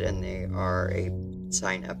respected, and they are a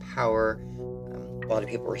sign of power. A lot of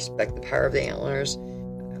people respect the power of the antlers.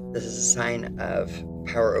 This is a sign of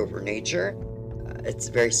power over nature. It's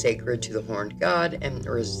very sacred to the horned god and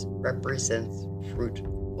represents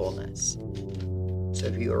fruitfulness. So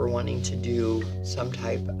if you are wanting to do some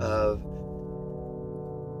type of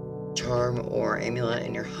charm or amulet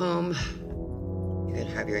in your home, you can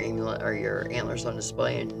have your amulet or your antlers on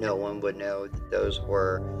display, and no one would know that those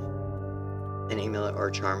were an amulet or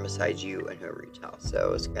a charm besides you and whoever you tell.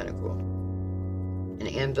 So it's kind of cool. An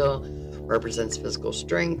anvil represents physical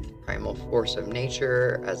strength, primal force of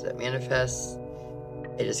nature as it manifests.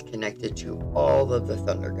 It is connected to all of the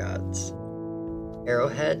thunder gods.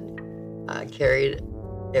 Arrowhead, carried,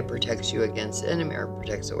 it protects you against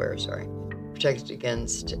protects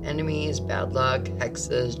against enemies, bad luck,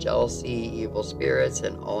 hexes, jealousy, evil spirits,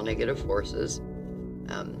 and all negative forces.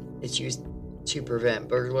 It's used to prevent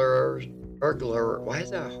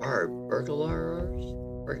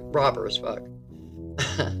robbers, fuck.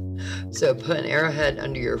 So put an arrowhead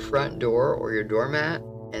under your front door or your doormat,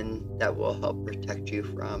 and that will help protect you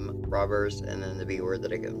from robbers. And then the B word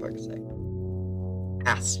that I couldn't fucking say.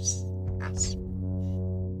 Asps.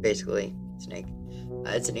 Basically, snake.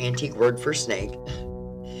 It's an antique word for snake.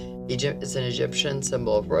 It's an Egyptian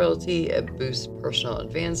symbol of royalty. It boosts personal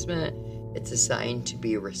advancement. It's a sign to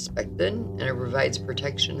be respected, and it provides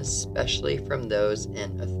protection, especially from those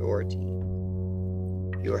in authority.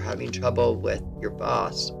 If you are having trouble with your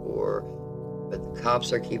boss, or but the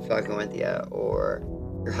cops keep fucking with you, or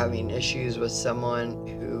you're having issues with someone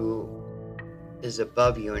who is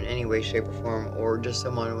above you in any way, shape, or form, or just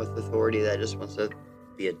someone with authority that just wants to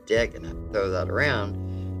be a dick and throw that around,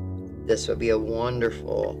 this would be a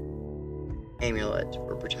wonderful amulet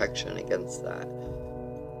for protection against that.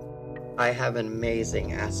 I have an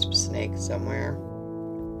amazing asp snake somewhere.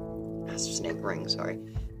 Asp snake ring, sorry.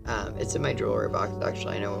 It's in my jewelry box,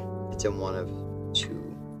 actually. I know it's in one of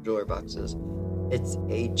 2 jewelry boxes. It's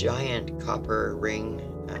a giant copper ring,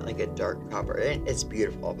 like a dark copper. It's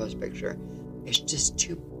beautiful. I'll post a picture. It's just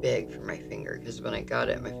too big for my finger, because when I got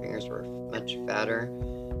it, my fingers were much fatter,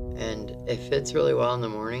 and it fits really well in the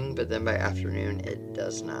morning, but then by afternoon, it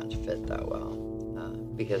does not fit that well,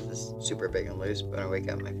 because it's super big and loose. But when I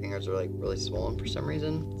wake up, my fingers are like really swollen for some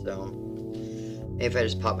reason. So if I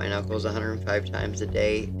just pop my knuckles 105 times a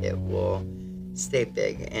day, it will stay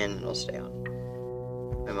big and it'll stay on.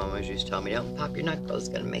 My mom always used to tell me, don't pop your knuckles,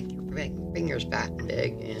 it's gonna make your fingers fat and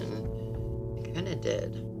big, and it kind of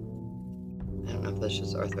did. I don't know if that's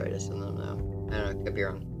just arthritis in them, though. I don't know, could be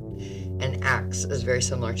wrong. An axe is very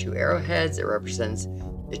similar to arrowheads. It represents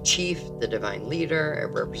the chief, the divine leader.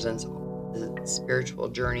 It represents the spiritual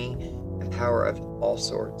journey and power of all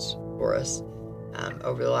sorts for us.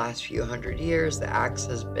 Over the last few hundred years, the axe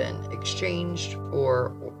has been exchanged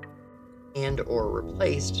for and or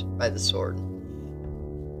replaced by the sword.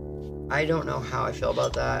 I don't know how I feel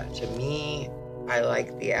about that. To me, I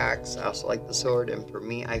like the axe. I also like the sword. And for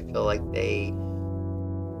me, I feel like they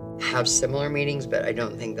have similar meanings, but I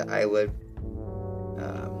don't think that I would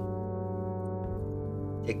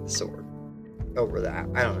take the sword over that.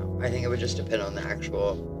 I don't know. I think it would just depend on the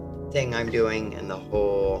actual thing I'm doing and the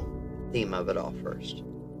whole theme of it all first.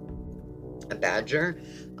 A badger.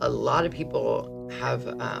 A lot of people have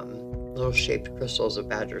little shaped crystals of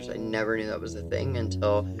badgers. I never knew that was a thing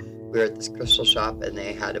until we were at this crystal shop and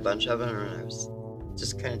they had a bunch of them, and I was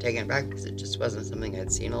just kind of taken aback because it just wasn't something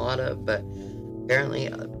I'd seen a lot of. But apparently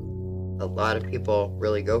a lot of people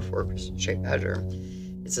really go for a crystal shaped badger.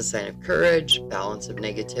 It's a sign of courage, balance of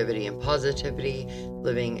negativity and positivity,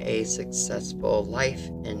 living a successful life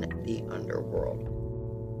in the underworld.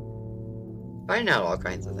 Find out all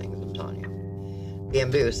kinds of things, I'm telling you.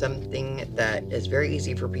 Bamboo, something that is very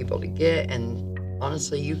easy for people to get, and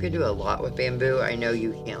honestly, you can do a lot with bamboo. I know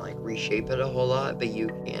you can't like reshape it a whole lot, but you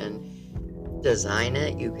can design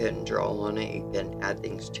it, you can draw on it, you can add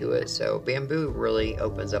things to it. So bamboo really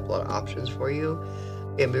opens up a lot of options for you.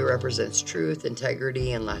 Bamboo represents truth,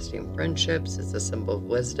 integrity, and lasting friendships. It's a symbol of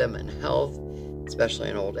wisdom and health, especially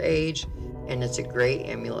in old age. And it's a great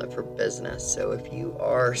amulet for business. So if you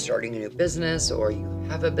are starting a new business or you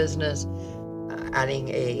have a business, adding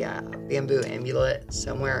a bamboo amulet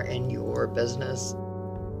somewhere in your business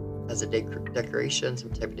as a decoration,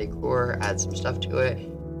 some type of decor, add some stuff to it,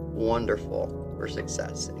 wonderful for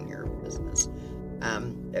success in your business.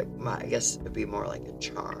 I guess it'd be more like a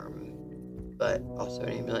charm, but also an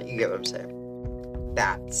amulet. You get what I'm saying.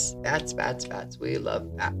 Bats. We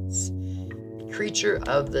love bats. Creature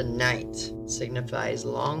of the night signifies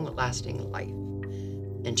long-lasting life.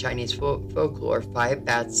 In Chinese folklore, 5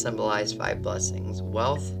 bats symbolize 5 blessings: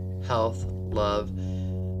 wealth, health, love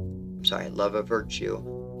of virtue,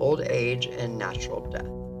 old age, and natural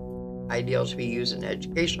death. Ideal to be used in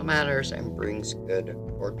educational matters and brings good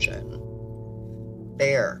fortune.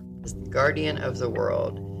 Bear is the guardian of the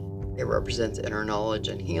world. It represents inner knowledge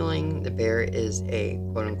and healing. The bear is a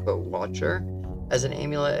quote-unquote watcher. As an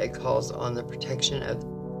amulet, it calls on the protection of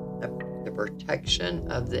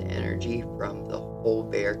the energy from the whole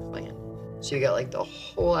bear clan. So you got like the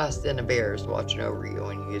whole ass den of bears watching over you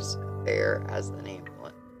when you use a bear as an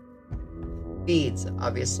amulet. Beads.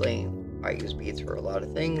 Obviously, I use beads for a lot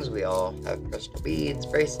of things. We all have crystal beads,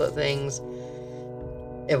 bracelet things.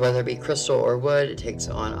 And whether it be crystal or wood, it takes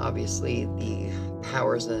on obviously the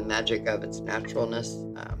powers and the magic of its naturalness.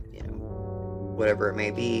 Whatever it may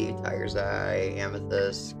be, tiger's eye,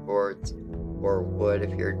 amethyst, quartz, or wood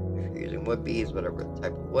if you're using wood beads, whatever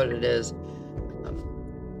type of wood it is.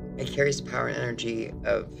 It carries the power and energy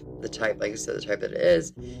of the type, like I said, the type that it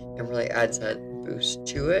is, and really adds that boost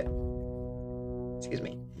to it. Excuse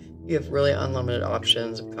me. You have really unlimited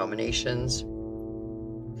options of combinations.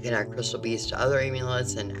 You can add crystal beads to other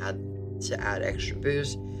amulets and add extra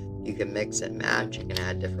boost. You can mix and match. You can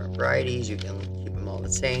add different varieties. You can keep them all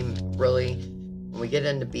the same. Really, when we get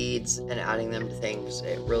into beads and adding them to things,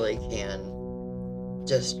 it really can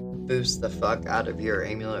just boost the fuck out of your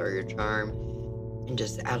amulet or your charm and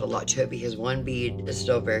just add a lot to it, because one bead is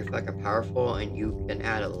still very fucking powerful, and you can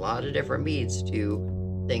add a lot of different beads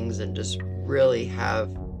to things and just really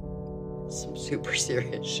have some super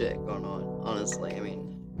serious shit going on, honestly. I mean,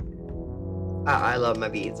 I love my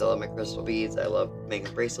beads. I love my crystal beads. I love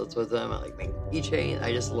making bracelets with them. I like making keychains.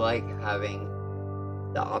 I just like having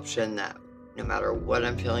the option that no matter what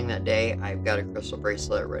I'm feeling that day, I've got a crystal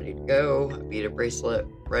bracelet ready to go, a beaded bracelet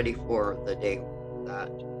ready for the day that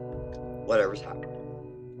whatever's happening.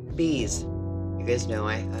 Bees. You guys know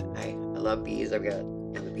I love bees. I've got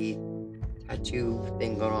the bee tattoo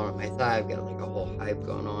thing going on my thigh. I've got like a whole hive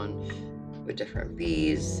going on with different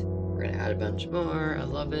bees. We're going to add a bunch more. I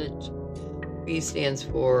love it. Bee stands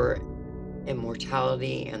for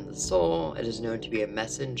immortality and the soul. It is known to be a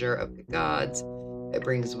messenger of the gods. It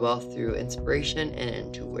brings wealth through inspiration and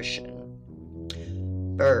intuition.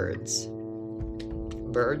 Birds.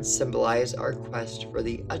 Birds symbolize our quest for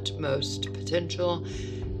the utmost potential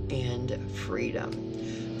and freedom.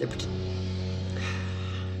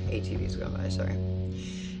 ATV's going by, sorry.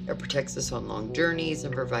 It protects us on long journeys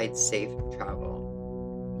and provides safe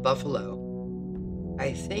travel. Buffalo.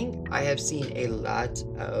 I think I have seen a lot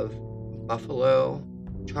of buffalo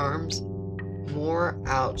charms more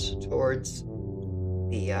out towards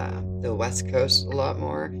the West Coast a lot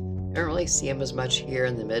more. I don't really see them as much here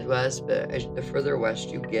in the Midwest, but the further west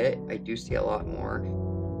you get, I do see a lot more.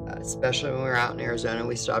 Especially when we were out in Arizona,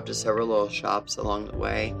 we stopped at several little shops along the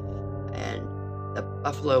way, and the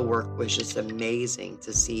buffalo work was just amazing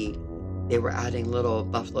to see they were adding little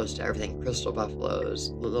buffaloes to everything, crystal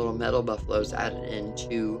buffaloes, little metal buffaloes added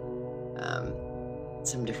into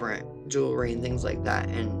some different jewelry and things like that.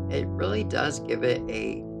 And it really does give it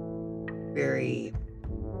a very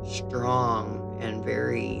strong and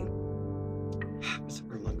very, what's the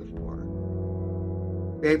word I'm looking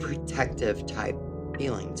for? Very protective type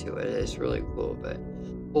feeling to it. It's really cool. But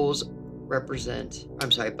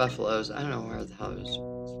buffaloes. I don't know where the hell I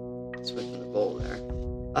was switching the bull there.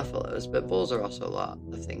 Buffaloes, but bulls are also a lot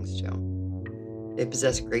of things too. They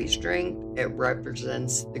possess great strength. It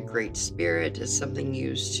represents the Great Spirit. It's something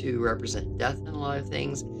used to represent death in a lot of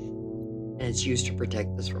things, and it's used to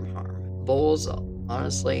protect us from harm. Bulls,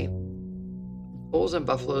 honestly, bulls and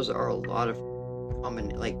buffaloes are a lot of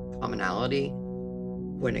commonality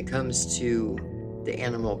when it comes to the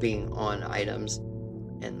animal being on items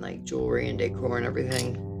and like jewelry and decor and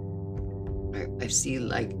everything. I've seen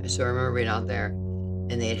so I remember being out there,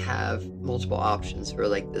 and they'd have multiple options for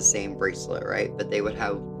like the same bracelet, right? But they would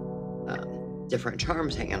have different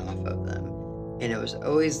charms hanging off of them. And it was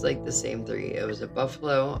always like the same three. It was a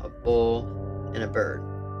buffalo, a bull, and a bird.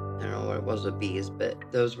 I don't know what it was with bees, but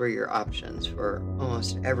those were your options for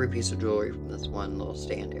almost every piece of jewelry from this one little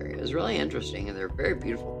stand area. It was really interesting, and they're very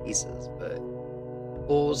beautiful pieces. But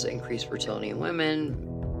bulls increase fertility in women,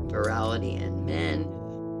 virality in men.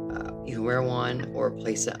 You can wear one or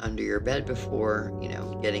place it under your bed before,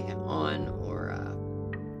 getting it on or,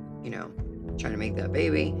 trying to make that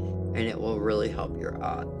baby, and it will really help your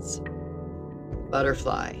odds.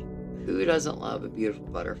 Butterfly. Who doesn't love a beautiful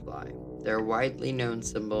butterfly? They're a widely known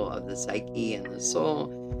symbol of the psyche and the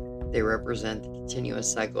soul. They represent the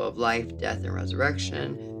continuous cycle of life, death, and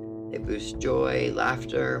resurrection. They boost joy,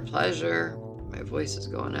 laughter, pleasure. My voice is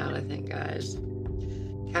going out, I think, guys.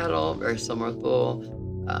 Cattle, very similar with bull.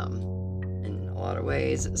 In a lot of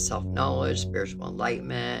ways, self-knowledge, spiritual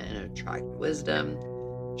enlightenment, and attract wisdom.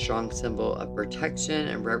 Strong symbol of protection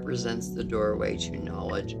and represents the doorway to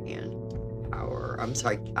knowledge and power.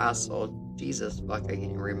 Castle. Jesus, fuck, I can't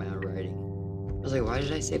even read my own writing. I was like, why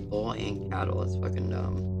did I say bull and cattle? It's fucking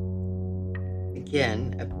dumb.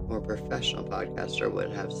 Again, a more professional podcaster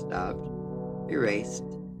would have stopped, erased,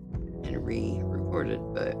 and re-recorded,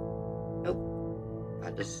 but nope.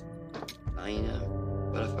 I just,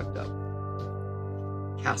 but I fucked up.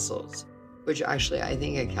 Castles, which actually I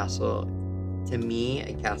think a castle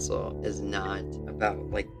is not about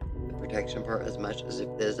like the protection part as much as if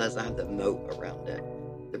it doesn't have the moat around it.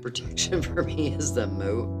 The protection for me is the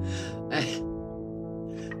moat.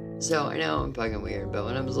 So I know I'm fucking weird, but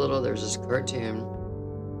when I was little, there was this cartoon,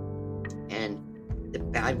 and the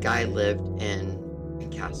bad guy lived in a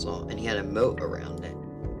castle, and he had a moat around it.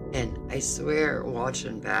 And I swear,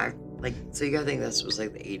 watching back, so you gotta think this was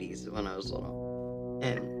like the 80s when I was little.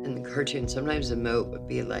 And in the cartoon, sometimes the moat would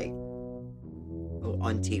be like,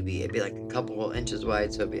 on TV, it'd be like a couple inches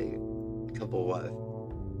wide, so it'd be a couple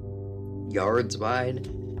yards wide.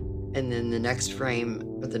 And then the next frame,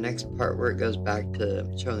 or the next part where it goes back to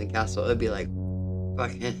showing the castle, it'd be like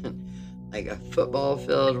fucking like a football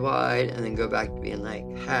field wide, and then go back to being like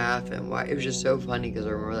half and wide. It was just so funny because I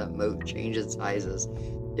remember that moat changed its sizes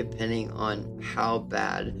depending on how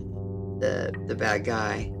bad the bad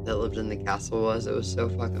guy that lived in the castle was. It was so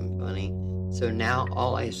fucking funny. So now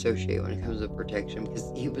all I associate when it comes to protection,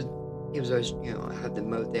 because he was always, have the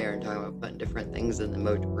moat there and talking about putting different things in the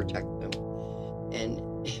moat to protect them. And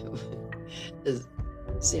it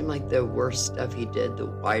seemed like the worse stuff he did, the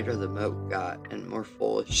wider the moat got and more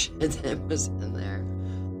full of shit that was in there.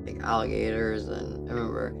 Like alligators, and I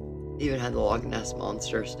remember he even had the Loch Ness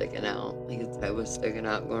Monster sticking out. Like its head was sticking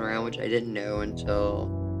out going around, which I didn't know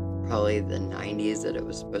until probably the 90s that it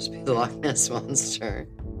was supposed to be the Loch Ness Monster.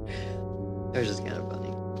 It was just kind of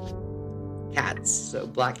funny. Cats. So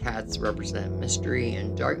black cats represent mystery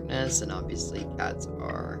and darkness, and obviously cats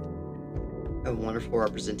are a wonderful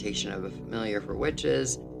representation of a familiar for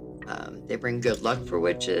witches. They bring good luck for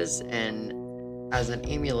witches, and as an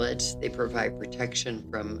amulet, they provide protection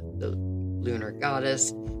from the lunar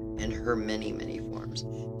goddess and her many, many forms.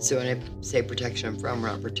 So when I say protection from, we're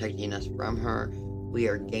not protecting us from her. We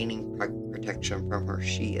are gaining protection from her.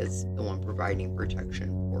 She is the one providing protection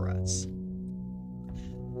for us.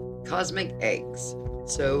 Cosmic eggs.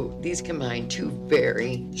 So these combine two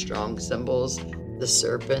very strong symbols. The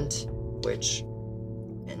serpent, which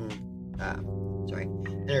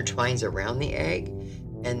intertwines around the egg,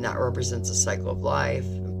 and that represents a cycle of life,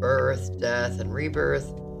 birth, death, and rebirth.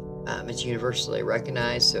 It's universally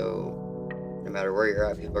recognized, so no matter where you're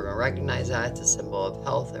at, people are going to recognize that. It's a symbol of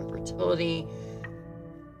health and fertility.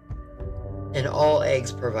 And all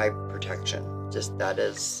eggs provide protection. Just that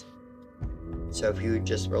is So if you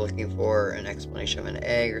just were looking for an explanation of an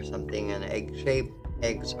egg or something in egg shape,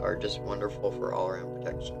 eggs are just wonderful for all-around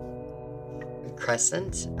protection. A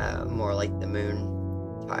crescent, more like the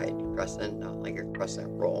moon tide crescent, not like a crescent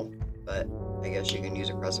roll, but I guess you can use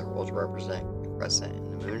a crescent roll to represent a crescent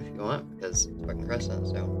in the moon if you want, because it's fucking crescent,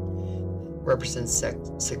 so. Represents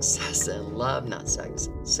success and love, not sex.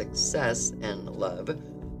 Success and love.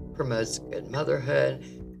 Promotes good motherhood.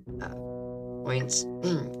 Points,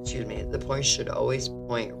 the points should always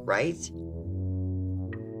point right.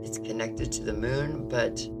 It's connected to the moon,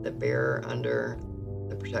 but the bearer under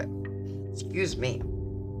the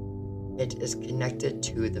It is connected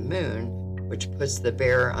to the moon, which puts the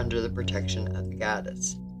bearer under the protection of the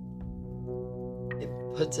goddess. It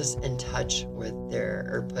puts us in touch with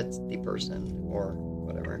puts the person, or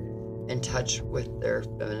whatever, in touch with their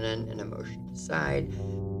feminine and emotional side.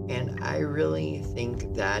 And I really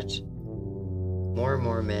think that more and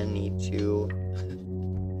more men need to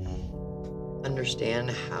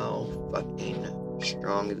understand how fucking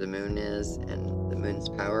strong the moon is and the moon's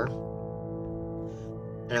power.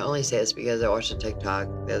 And I only say this because I watched a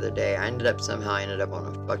TikTok the other day. I ended up on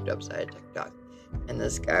a fucked up side of TikTok. And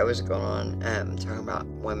this guy was going on talking about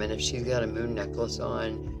women. If she's got a moon necklace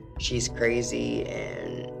on, she's crazy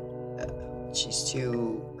and she's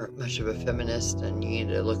too much of a feminist, and you need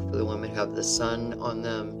to look for the women who have the sun on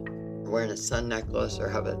them, or wearing a sun necklace, or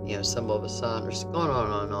have a symbol of a sun, or just going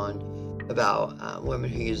on and on about women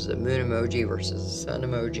who use the moon emoji versus the sun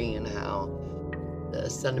emoji, and how the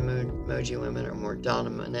sun emoji women are more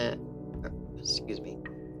dominant.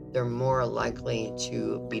 They're more likely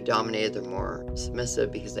to be dominated. They're more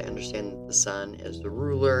submissive because they understand that the sun is the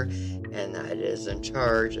ruler and that it is in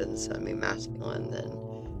charge, and the sun being masculine. Then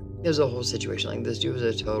it was a whole situation. Like, this dude was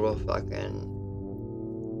a total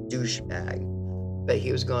fucking douchebag, but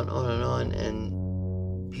he was going on,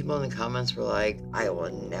 and people in the comments were like, I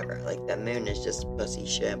will never, like, the moon is just pussy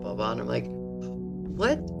shit, blah blah. And I'm like,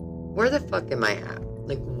 what? Where the fuck am I at?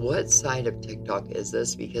 Like, what side of TikTok is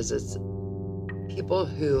this? Because it's people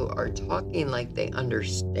who are talking like they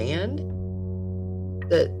understand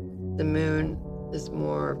that the moon is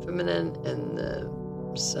more feminine and the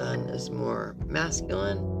sun is more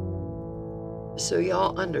masculine. So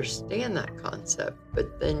y'all understand that concept,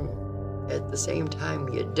 but then at the same time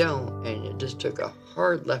you don't, and it just took a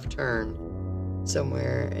hard left turn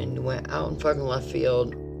somewhere and went out in fucking left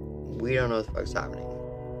field. We don't know what the fuck's happening.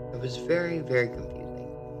 It was very, very confusing.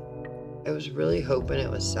 I was really hoping it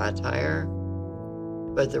was satire,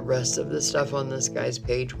 but the rest of the stuff on this guy's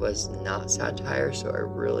page was not satire, so I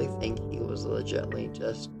really think he was legitimately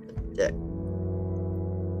just a dick.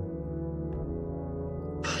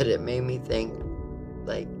 But it made me think,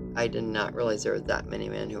 like, I did not realize there were that many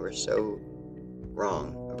men who were so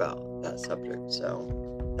wrong about that subject.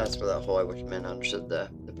 So that's for that whole, I wish men understood the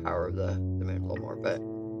power of the moon a little more, but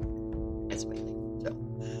that's my thing. So,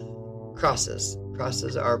 crosses.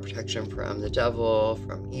 Crosses are protection from the devil,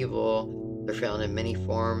 from evil. They're found in many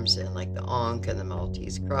forms, in like the Ankh and the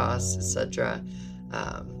Maltese cross, etc.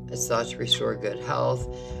 It's thought to restore good health.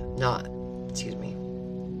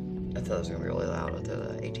 I thought it was going to be really loud with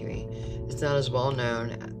the ATV. It's not as well known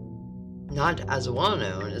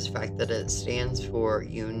as the fact that it stands for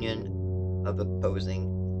union of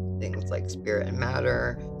opposing things like spirit and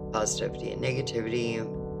matter, positivity and negativity,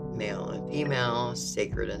 male and female,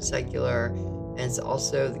 sacred and secular, and it's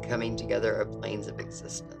also the coming together of planes of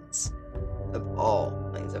existence. Of all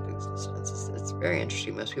planes of existence. It's very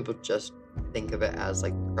interesting. Most people just think of it as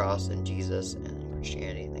like the cross and Jesus and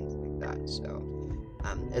Christianity and things like that. So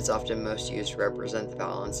it's often most used to represent the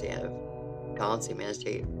balancing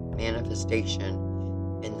manifestation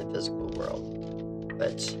in the physical world.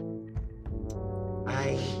 But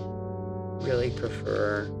I really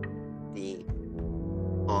prefer the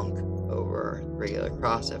Ankh over the regular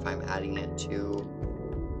cross if I'm adding it to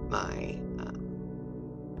my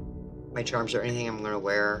charms or anything I'm going to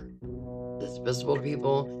wear that's visible to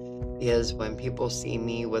people, because when people see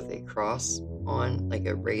me with a cross on, like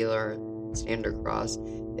a regular standard cross,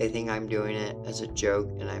 they think I'm doing it as a joke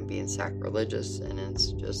and I'm being sacrilegious, and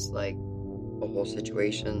it's just like a whole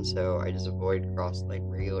situation. So I just avoid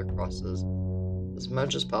regular crosses as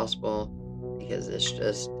much as possible, because it's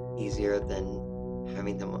just easier than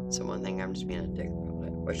having someone think I'm just being a dick about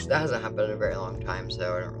it, which that hasn't happened in a very long time,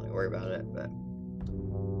 so I don't really worry about it. But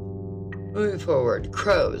moving forward,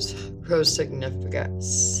 crows. Crows signify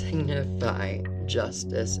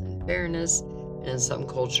justice and fairness, and in some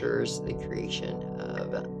cultures, the creation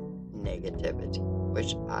of negativity,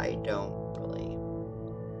 which I don't really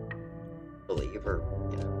believe, or,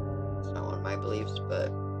 it's not one of my beliefs, but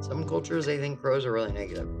some cultures, they think crows are really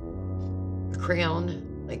negative. A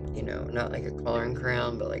crown, like, not like a coloring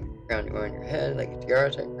crown, but like a crown you wear on your head, like a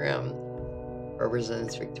tiara type crown,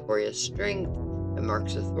 represents victorious strength. It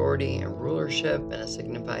marks authority and rulership, and it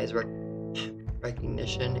signifies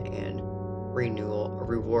recognition and renewal, a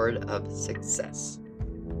reward of success.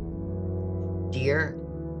 Deer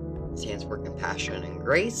stands for compassion and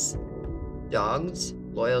grace. Dogs,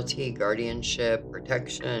 loyalty, guardianship,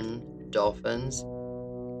 protection. Dolphins,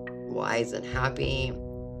 wise and happy,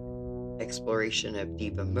 exploration of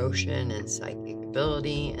deep emotion and psychic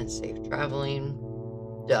ability, and safe traveling.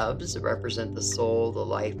 Doves represent the soul, the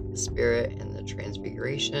life, the spirit, and the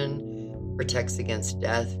transfiguration. Protects against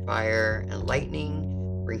death, fire, and lightning.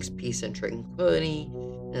 Brings peace and tranquility,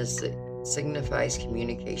 and it signifies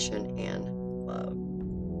communication and love.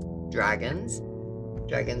 Dragons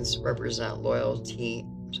represent royalty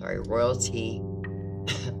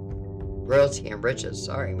and riches.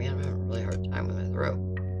 Sorry, man, I'm having a really hard time with my throat.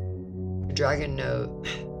 Dragon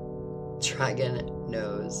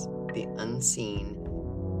knows the unseen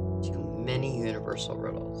to many universal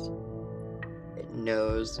riddles. It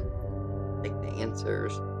knows like the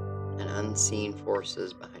answers and unseen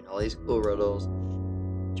forces behind all these cool riddles.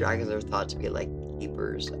 Dragons are thought to be like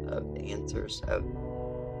keepers of the answers of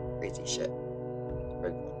crazy shit.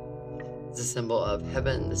 It's a symbol of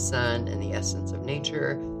heaven, the sun, and the essence of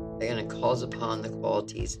nature. And it calls upon the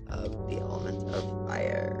qualities of the element of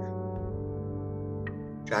fire.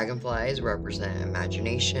 Dragonflies represent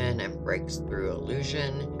imagination and breaks through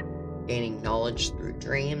illusion, gaining knowledge through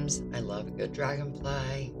dreams. I love a good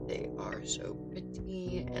dragonfly. They are so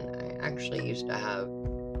pretty, and I actually used to have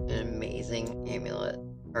an amazing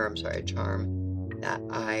charm that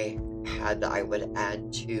I had that I would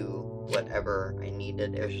add to whatever I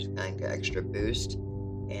needed. It was just kind of an extra boost,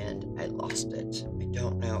 and I lost it. I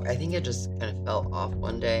don't know. I think it just kind of fell off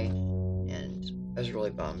one day, and I was really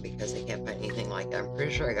bummed because I can't find anything like it. I'm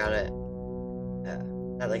pretty sure I got it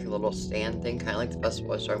at like a little stand thing, kind of like the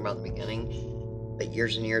festival I was talking about in the beginning, but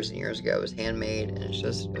years and years and years ago. It was handmade, and it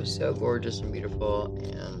was so gorgeous and beautiful,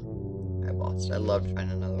 and I lost it. I loved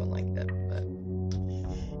finding another one like it. But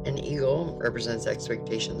an eagle represents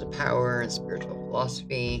expectations of power and spiritual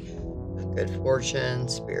philosophy, good fortune,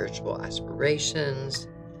 spiritual aspirations.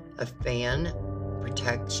 A fan,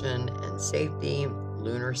 protection and safety,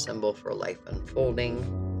 lunar symbol for life unfolding.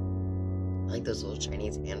 I like those little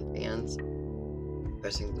Chinese hand fans. I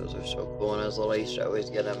think those are so cool. When I was little, I used to always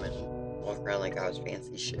get them and walk around like I was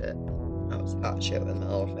fancy shit. I was hot shit with my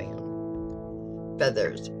little fan.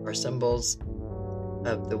 Feathers are symbols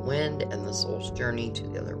of the wind and the soul's journey to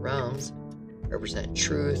the other realms. Represent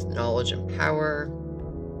truth, knowledge, and power.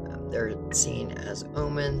 They're seen as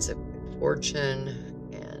omens of good fortune,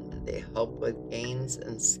 and they help with gains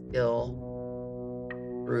and skill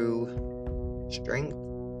through strength.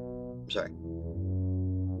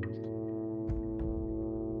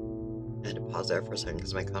 I had to pause there for a second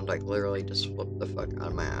because my contact literally just flipped the fuck out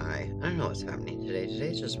of my eye. I don't know what's happening today.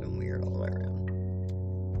 Today's just been weird all the way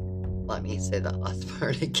around. Let me say that last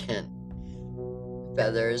part again.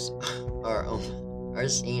 Feathers are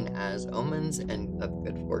seen as omens and of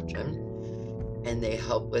good fortune, and they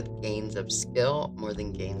help with gains of skill more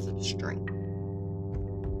than gains of strength.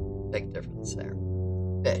 Big difference there.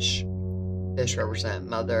 Fish represent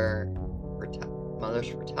mother's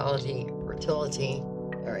fertility,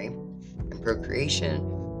 and procreation.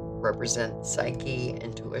 Represent psyche,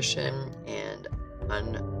 intuition, and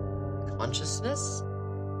unconsciousness.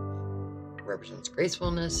 Represents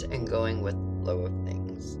gracefulness and going with the flow of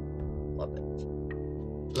things. Love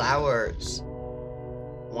it. Flowers.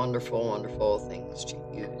 Wonderful, wonderful things to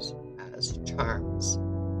use as charms.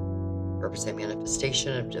 Represent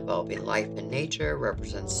manifestation of developing life in nature.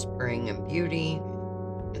 Represents spring and beauty.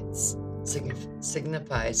 It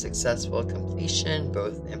signifies successful completion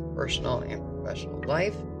both in personal and professional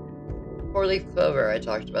life. Four-leaf clover. I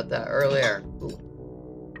talked about that earlier. Ooh.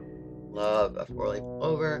 Love a four-leaf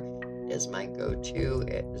clover. Is my go-to.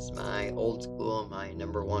 It is my old school, my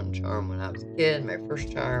number one charm when I was a kid, my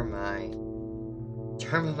first charm, my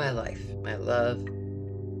charm of my life, my love,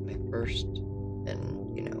 my first and,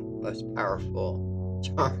 most powerful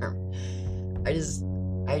charm. I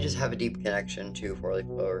just have a deep connection to four-leaf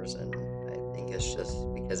clovers, and I think it's just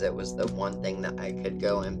because it was the one thing that I could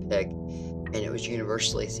go and pick, and it was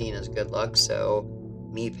universally seen as good luck, so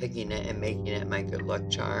me picking it and making it my good luck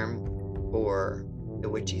charm for the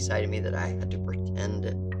witchy side of me that I had to pretend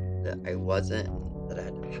that I wasn't, that I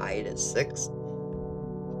had to hide at 6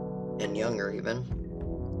 and younger even,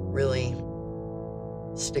 really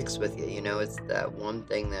sticks with you. It's that one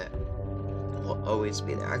thing that will always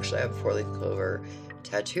be there. Actually, I have a four-leaf clover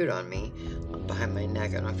tattooed on me behind my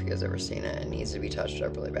neck. I don't know if you guys ever seen it. It needs to be touched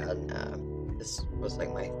up really bad. This was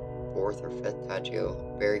like my 4th or 5th tattoo.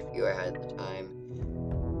 Very few I had at the time.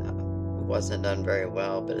 It wasn't done very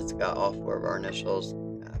well, but it's got all 4 of our initials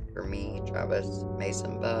for me, Travis,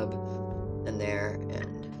 Mason, Bub in there,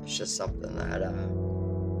 and it's just something that I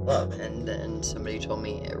love. And then somebody told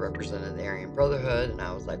me it represented the Aryan Brotherhood, and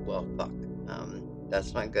I was like, well, fuck.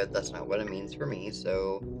 That's not good. That's not what it means for me.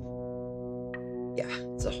 So, yeah,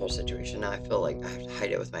 it's a whole situation. Now I feel like I have to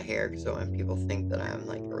hide it with my hair, so when people think that I'm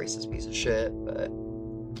like a racist piece of shit, but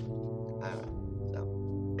I don't know. So,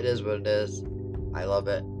 it is what it is. I love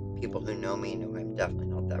it. People who know me know I'm definitely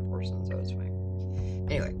not that person, so it's fine.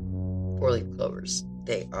 Anyway, 4-leaf clovers.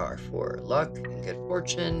 They are for luck and good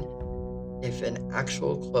fortune. If it's an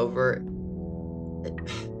actual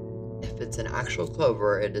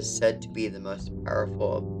clover, it is said to be the most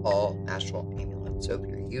powerful of all natural amulets. So if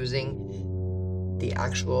you're using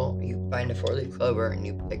you find a 4-leaf clover and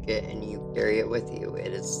you pick it and you carry it with you,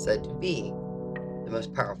 it is said to be the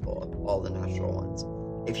most powerful of all the natural ones.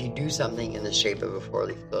 If you do something in the shape of a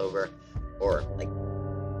 4-leaf clover, or like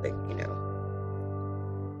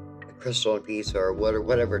a crystal piece or wood or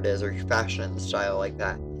whatever it is, or you fashion it in the style like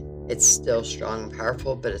that, it's still strong and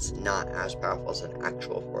powerful, but it's not as powerful as an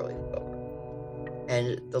actual 4-leaf clover.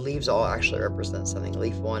 And the leaves all actually represent something.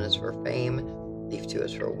 Leaf 1 is for fame, leaf 2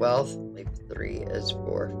 is for wealth, leaf 3 is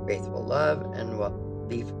for faithful love, and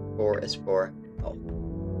leaf 4 is for health.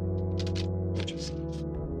 Interesting.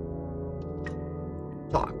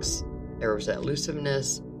 Fox. They represent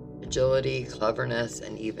elusiveness, agility, cleverness,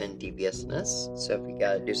 and even deviousness. So if you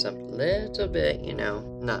gotta do something a little bit,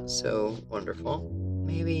 not so wonderful,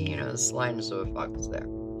 maybe, the slyness of a fox there.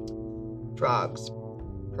 Frogs.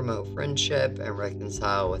 Promote friendship and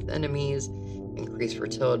reconcile with enemies, increase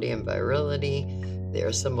fertility and virility. They are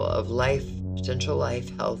a symbol of life, potential life,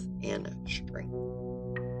 health, and strength.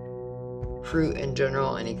 Fruit in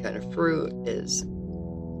general, any kind of fruit, is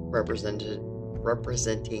representing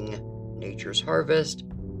nature's harvest,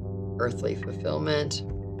 earthly fulfillment,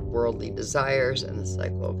 worldly desires, and the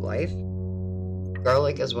cycle of life.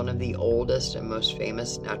 Garlic is one of the oldest and most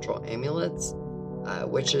famous natural amulets.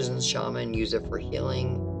 Witches and shamans use it for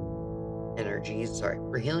healing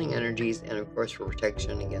energies, and of course for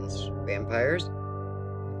protection against vampires,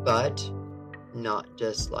 but not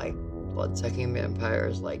just like blood-sucking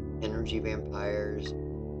vampires, like energy vampires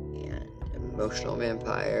and emotional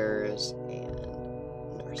vampires and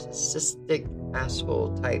narcissistic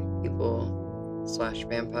asshole type people /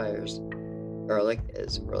 vampires. Garlic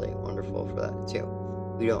is really wonderful for that too.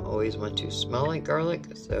 We don't always want to smell like garlic,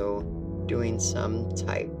 so doing some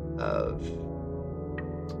type of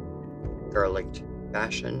garlic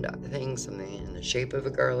fashioned thing, something in the shape of a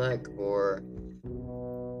garlic, or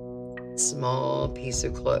small piece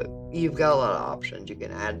of clove. You've got a lot of options. You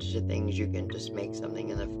can add to things. You can just make something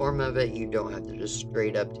in the form of it. You don't have to just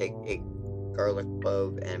straight up take a garlic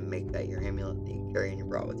clove and make that your amulet that you carry in your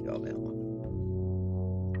bra with you all day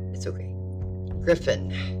long. It's okay.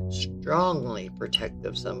 Griffin, strongly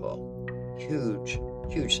protective symbol. Huge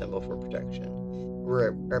symbol for protection.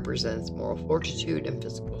 Represents moral fortitude and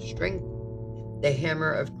physical strength. The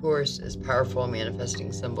hammer, of course, is powerful,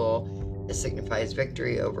 manifesting symbol. It signifies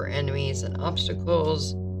victory over enemies and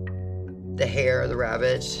obstacles. The hare, the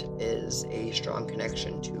rabbit, is a strong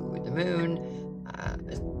connection to the moon.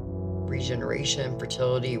 Regeneration,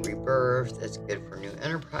 fertility, rebirth. It's good for new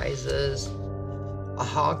enterprises. A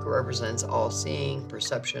hawk represents all-seeing,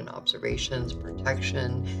 perception, observations,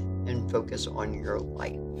 protection, and focus on your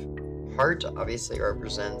life. Heart obviously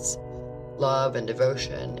represents love and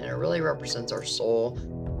devotion, and it really represents our soul.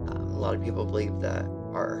 A lot of people believe that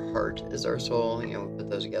our heart is our soul. We put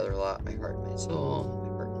those together a lot. My heart and my soul.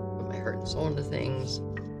 Put my heart and soul into things.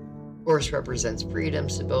 Horse represents freedom,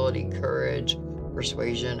 stability, courage,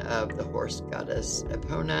 persuasion of the horse goddess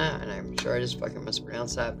Epona, and I'm sure I just fucking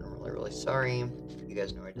mispronounced that, but I'm really sorry. You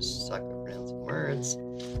guys know I just suck at pronouncing words.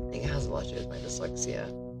 I think it has a lot to do with my dyslexia.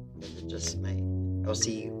 It's just I'll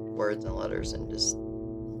see words and letters and just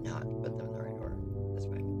not put them in the right order. That's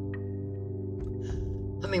fine.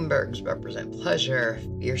 Hummingbirds represent pleasure,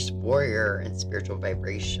 fierce warrior, and spiritual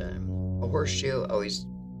vibration. A horseshoe always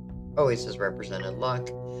has represented luck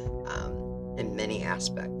in many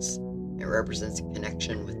aspects. It represents a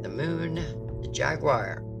connection with the moon. The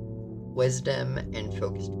jaguar, wisdom and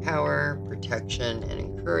focused power, protection and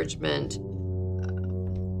encouragement.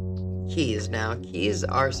 Keys. Now, keys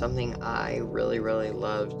are something I really, really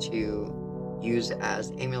love to use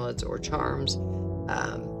as amulets or charms.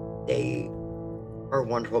 They are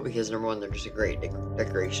wonderful because, number one, they're just a great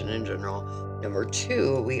decoration in general, Number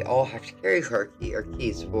 2, we all have to carry car key or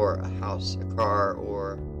keys for a house, a car,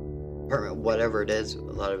 or apartment, whatever it is. A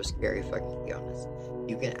lot of us carry a fucking key on us.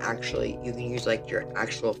 You can use like your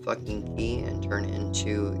actual fucking key and turn it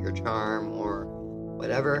into your charm or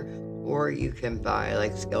whatever. Or you can buy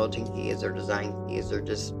like skeleton keys or design keys or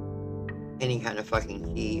just any kind of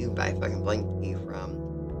fucking key. You can buy a fucking blank key from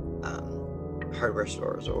hardware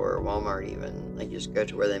stores or Walmart even. Like, just go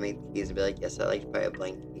to where they make the keys and be like, yes, I'd like to buy a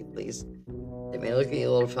blank key, please. It may look at you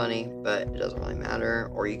a little funny, but it doesn't really matter.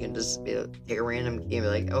 Or you can just take a random key and be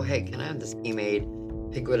like, oh, hey, can I have this key made?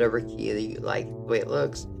 Pick whatever key that you like, the way it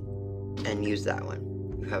looks, and use that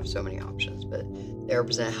one. You have so many options, but they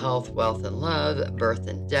represent health, wealth, and love, birth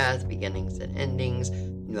and death, beginnings and endings,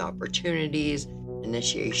 new opportunities,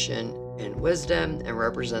 initiation and wisdom, and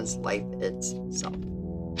represents life itself.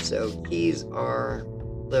 So keys are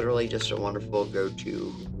literally just a wonderful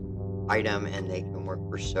go-to item, and they can work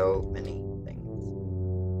for so many things.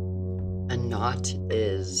 A knot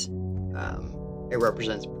is, it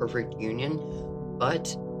represents perfect union,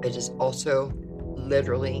 but it is also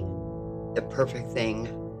literally the perfect thing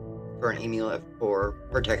for an amulet for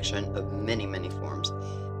protection of many, many forms.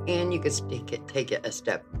 And you could take it a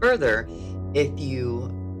step further if you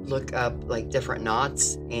look up like different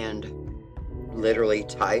knots and literally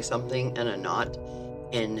tie something in a knot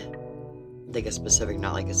in like a specific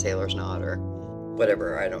knot, like a sailor's knot or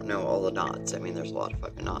whatever. I don't know all the knots. I mean, there's a lot of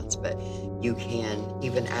fucking knots, but you can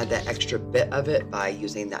even add that extra bit of it by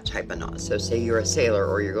using that type of knot. So say you're a sailor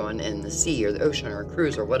or you're going in the sea or the ocean or a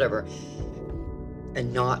cruise or whatever, a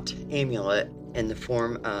knot amulet in the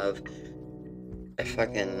form of a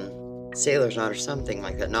fucking sailor's knot or something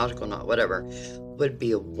like a nautical knot, whatever, would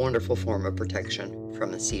be a wonderful form of protection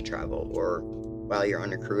from the sea travel or while you're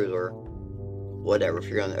on a cruise or whatever. If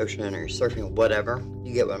you're on the ocean or you're surfing, whatever,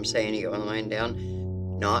 you get what I'm saying. You go on lying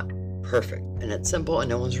down, not perfect, and it's simple, and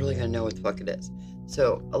no one's really gonna know what the fuck it is.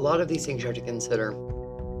 So a lot of these things you have to consider,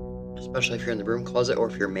 especially if you're in the broom closet or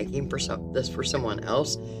if you're making this for someone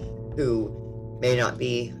else who may not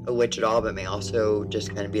be a witch at all, but may also just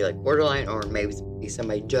kind of be like borderline, or maybe be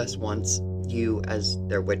somebody just wants you as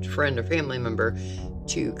their witch friend or family member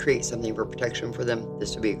to create something for protection for them.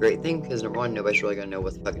 This would be a great thing because number one, nobody's really gonna know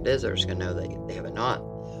what the fuck it is. They're just gonna know that they have a knot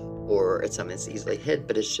or it's something that's easily hid,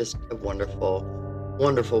 but it's just a wonderful,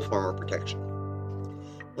 wonderful form of protection.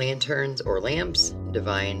 Lanterns or lamps,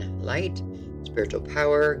 divine light, spiritual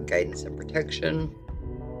power, guidance and protection.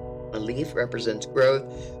 A leaf represents growth,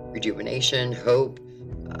 rejuvenation, hope,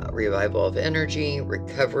 revival of energy,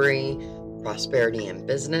 recovery, prosperity and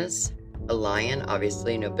business. A lion,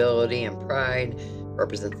 obviously nobility and pride,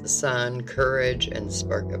 represents the sun, courage, and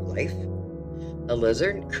spark of life. A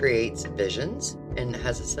lizard creates visions and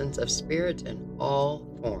has a sense of spirit in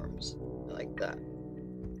all forms. I like that.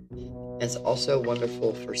 It's also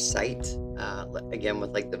wonderful for sight, again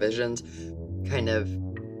with like the visions, kind of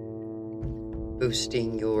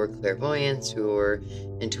boosting your clairvoyance, your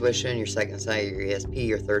intuition, your second sight, your ESP,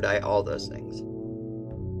 your third eye, all those things.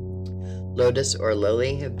 Lotus or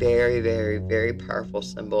lily, a very, very, very powerful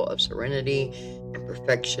symbol of serenity and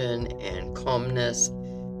perfection and calmness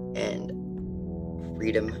and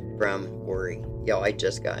freedom from worry. Y'all, I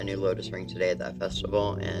just got a new lotus ring today at that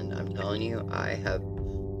festival, and I'm telling you, I have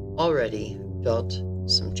already felt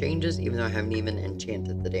some changes, even though I haven't even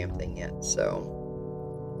enchanted the damn thing yet. So,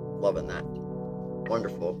 loving that.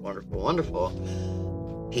 Wonderful, wonderful,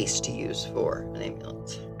 wonderful piece to use for an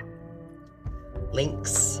amulet.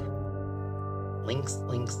 Links.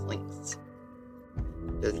 Links.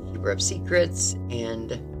 They're the keeper of secrets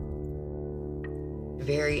and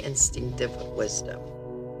very instinctive wisdom.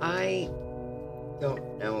 I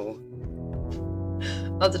don't know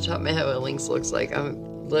off the top of my head what Lynx looks like.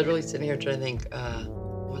 I'm literally sitting here trying to think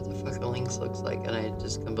what the fuck a Lynx looks like, and I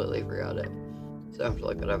just completely forgot it. So I have to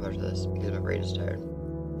look it up after this because my brain is tired.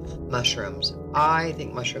 Mushrooms. I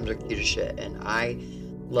think mushrooms are cute as shit, and I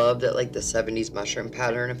love that like the 70s mushroom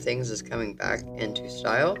pattern of things is coming back into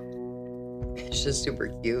style. It's just super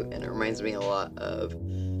cute, and it reminds me a lot of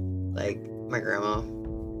like my grandma.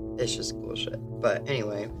 It's just cool shit. But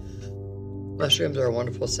anyway, mushrooms are a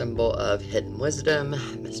wonderful symbol of hidden wisdom,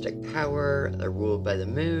 mystic power. They're ruled by the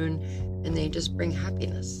moon, and they just bring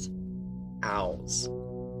happiness. Owls.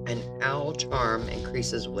 An owl charm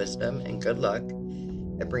increases wisdom and good luck.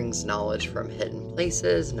 It brings knowledge from hidden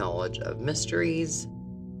places, knowledge of mysteries.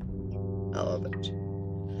 I love it.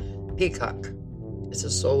 Peacock. It's a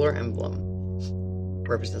solar emblem.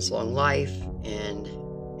 Represents long life and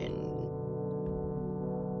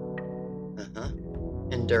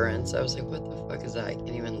endurance. I was like, what the fuck is that? I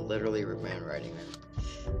can't even literally read my own writing.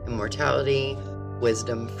 Immortality,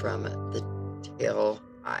 wisdom from the tail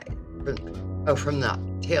eye. From the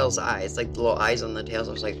tail's eyes, like the little eyes on the tails.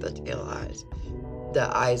 I was like, the tail eyes. The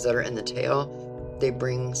eyes that are in the tail, they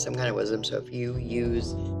bring some kind of wisdom. So if you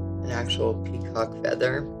use an actual peacock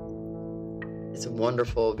feather, it's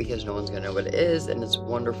wonderful because no one's going to know what it is, and it's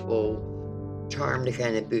wonderful charm to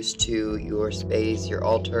kind of boost to your space, your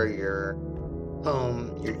altar, your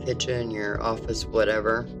home, your kitchen, your office,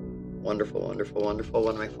 whatever. Wonderful, wonderful, wonderful.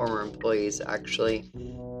 One of my former employees actually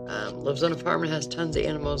lives on a farm and has tons of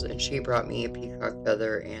animals, and she brought me a peacock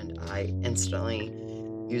feather, and I instantly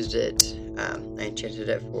used it. I enchanted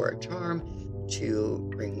it for a charm to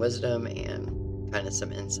bring wisdom and kind of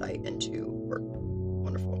some insight into work.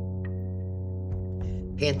 Wonderful.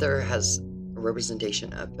 Panther has a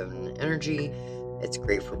representation of feminine energy. It's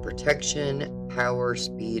great for protection, power,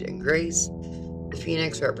 speed, and grace. The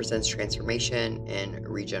phoenix represents transformation and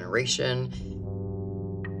regeneration,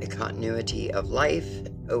 a continuity of life,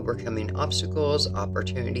 overcoming obstacles,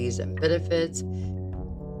 opportunities, and benefits.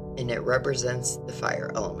 And it represents the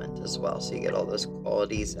fire element as well. So you get all those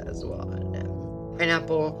qualities as well. And then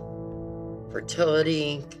pineapple,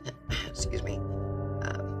 fertility,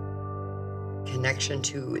 connection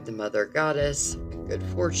to the mother goddess, good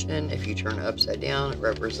fortune. If you turn it upside down, it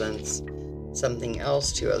represents something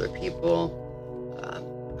else to other people.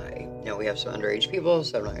 I know we have some underage people,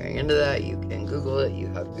 so I'm not going into that. You can Google it. You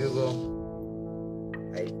have Google.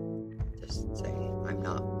 I just say I'm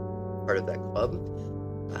not part of that club.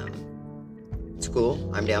 It's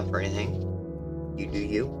cool. I'm down for anything. You do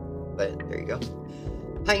you. But there you go.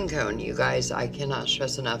 Pine cone, you guys. I cannot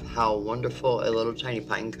stress enough how wonderful a little tiny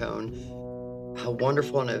pine cone, how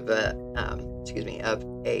wonderful of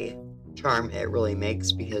a charm it really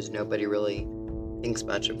makes, because nobody really thinks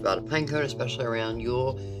much about a pine cone, especially around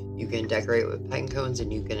Yule. You can decorate with pine cones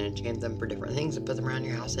and you can enchant them for different things and put them around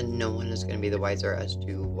your house, and no one is going to be the wiser as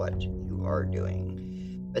to what you are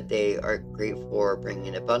doing. But they are great for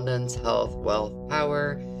bringing abundance, health, wealth,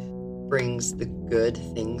 power, brings the good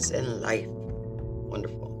things in life.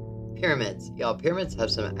 Wonderful. Pyramids. Y'all, pyramids have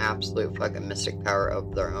some absolute fucking mystic power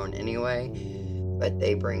of their own anyway, but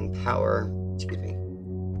they bring power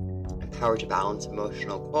to balance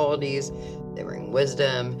emotional qualities. They bring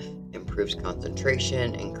wisdom, improves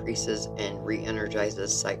concentration, increases and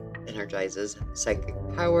re-energizes psychic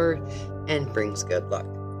power, and brings good luck.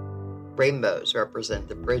 Rainbows represent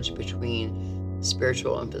the bridge between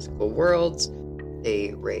spiritual and physical worlds.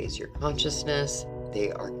 They raise your consciousness.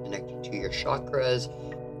 They are connected to your chakras.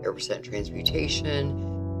 They represent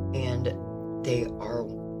transmutation, and they are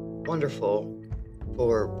wonderful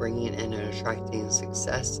for bringing in and attracting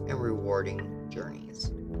success and rewarding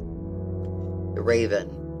journeys. The raven,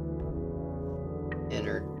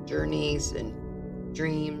 inner journeys and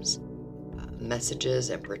dreams, messages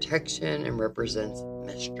and protection, and represents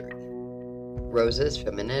mystery. Roses,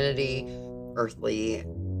 femininity, earthly.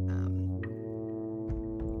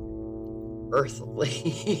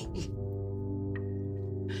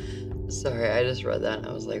 Sorry, I just read that and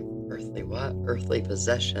I was like, earthly what? Earthly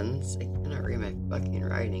possessions. I cannot read my fucking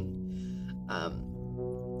writing.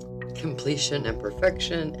 Completion and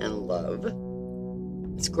perfection, and love.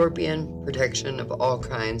 Scorpion, protection of all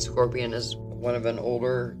kinds. Scorpion is one of an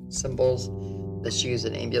older symbols that's used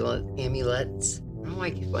in amulets. I don't know why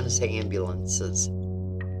I keep wanting to say ambulances.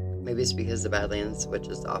 Maybe it's because the Badlands, which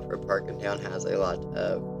is the off-road park in town, has a lot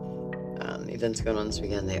of events going on this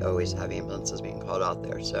weekend. They always have ambulances being called out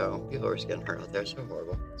there, so people are just getting hurt out there. So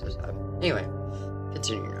horrible, so sad. Anyway,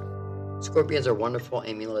 continuing on. Scorpions are wonderful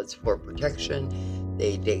amulets for protection.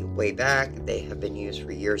 They date way back. They have been used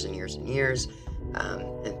for years and years and years.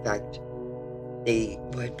 In fact, they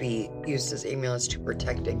would be used as amulets to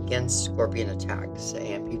protect against scorpion attacks,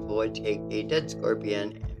 and people would take a dead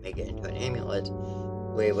scorpion and make it into an amulet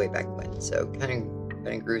way back when. So kind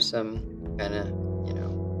of gruesome, kind of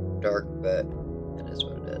dark, but it is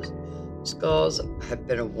what it is. Skulls have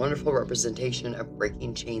been a wonderful representation of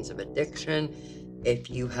breaking chains of addiction.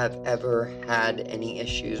 If you have ever had any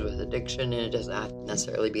issues with addiction, and it doesn't have to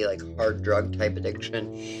necessarily be like hard drug type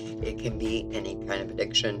addiction, it can be any kind of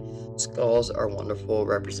addiction. Skulls are a wonderful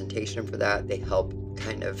representation for that. They help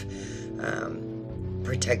kind of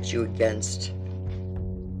protect you against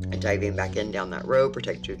diving back down that road,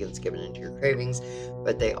 protect you against giving into your cravings,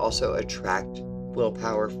 but they also attract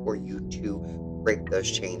willpower for you to break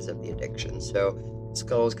those chains of the addiction. So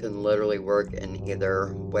skulls can literally work in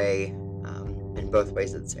either way, in both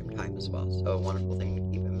ways at the same time as well. So a wonderful thing to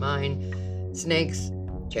keep in mind. Snakes,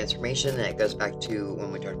 transformation. That goes back to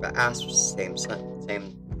when we talked about asps,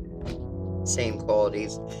 same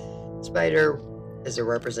qualities. Spider is a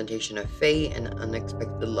representation of fate and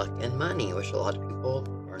unexpected luck and money, which a lot of people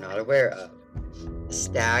are not aware of. The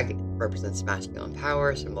stag represents masculine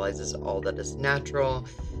power, symbolizes all that is natural,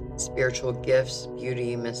 spiritual gifts,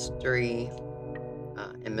 beauty, mystery,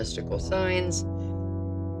 and mystical signs.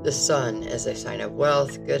 The sun is a sign of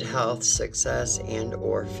wealth, good health, success, and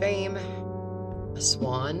or fame. A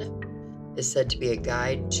swan is said to be a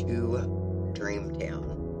guide to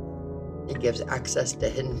Dreamtown. It gives access to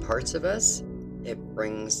hidden parts of us. It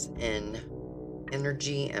brings in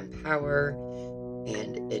energy and power,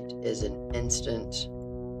 and it is an instant.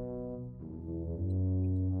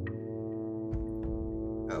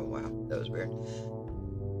 Oh wow, that was weird.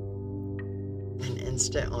 An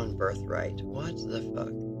instant on birthright. What the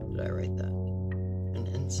fuck did I write that? An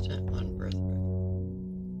instant on birthright.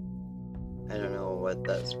 I don't know what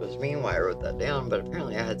that's supposed to mean, why I wrote that down, but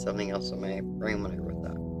apparently I had something else in my brain when I wrote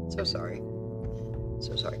that. So sorry.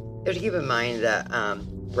 You have to keep in mind that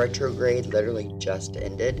retrograde literally just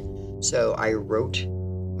ended. So I wrote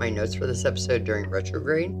my notes for this episode during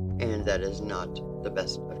retrograde, and that is not the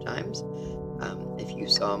best of times. If you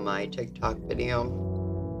saw my TikTok video,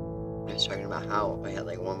 I was talking about how I had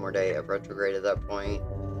like one more day of retrograde at that point,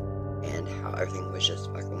 and how everything was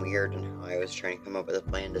just fucking weird, and how I was trying to come up with a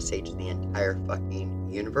plan to sage the entire fucking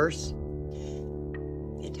universe,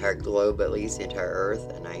 the entire globe, at least the entire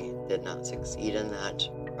Earth, and I did not succeed in that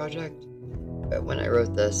project. But when I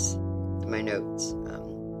wrote this in my notes,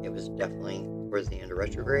 it was definitely towards the end of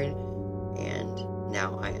retrograde, and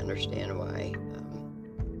now I understand why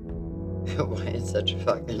why it's such a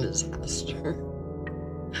fucking disaster.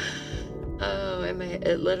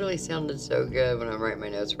 It literally sounded so good when I'm writing my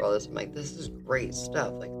notes for all this. I'm like, this is great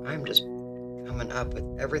stuff. Like, I'm just coming up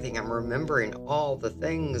with everything. I'm remembering all the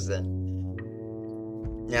things.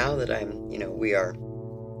 And now that we are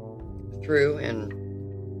through and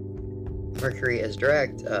Mercury is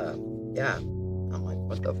direct, yeah, I'm like,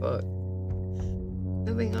 what the fuck?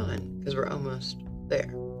 Moving on, because we're almost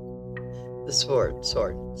there. The sword.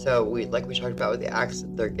 So we talked about with the axe,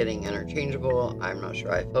 they're getting interchangeable. I'm not sure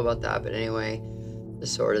how I feel about that, but anyway, the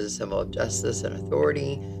sword is a symbol of justice and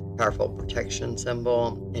authority, powerful protection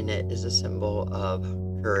symbol, and it is a symbol of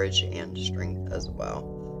courage and strength as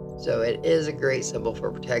well. So it is a great symbol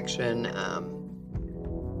for protection.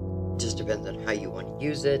 Just depends on how you want to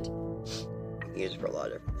use it. You can use it for a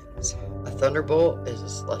lot of different things. A thunderbolt is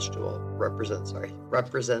a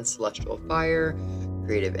represents celestial fire,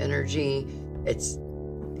 creative energy. It's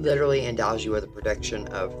literally endows you with the protection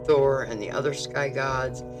of Thor and the other sky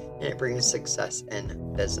gods, and it brings success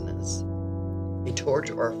in business. A torch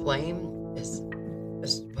or a flame is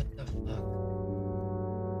what the fuck?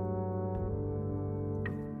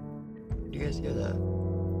 Do you guys hear that?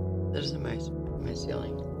 That is in my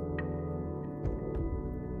ceiling.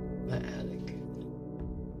 My attic.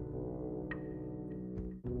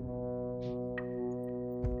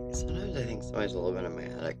 Sometimes I think somebody's living in my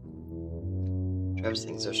attic. Travis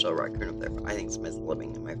thinks there's still a raccoon up there, but I think somebody's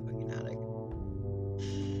living in my fucking attic.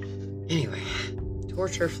 Anyway,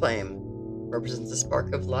 torch or flame represents the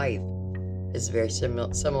spark of life. It's very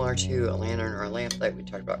similar to a lantern or a lamp like we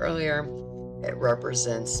talked about earlier. It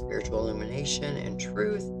represents spiritual illumination and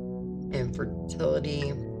truth, and fertility,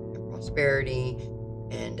 and prosperity,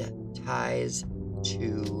 and ties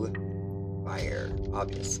to fire,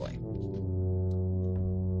 obviously.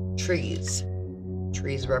 Trees.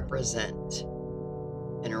 Trees represent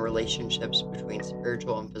interrelationships between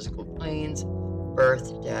spiritual and physical planes,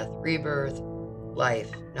 birth, death, rebirth,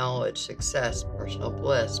 life, knowledge, success, personal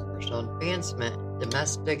bliss, personal advancement,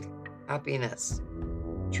 domestic happiness.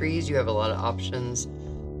 Trees, you have a lot of options.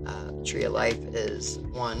 Tree of Life is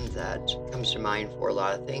one that comes to mind for a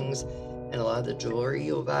lot of things, and a lot of the jewelry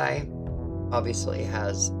you'll buy obviously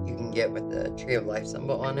you can get with the Tree of Life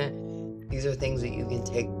symbol on it. These are things that you can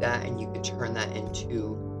take that and you can turn that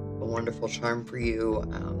into a wonderful charm for you,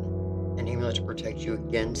 an amulet to protect you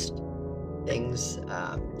against things.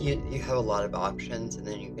 You have a lot of options, and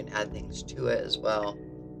then you can add things to it as well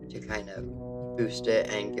to kind of boost it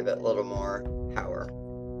and give it a little more power.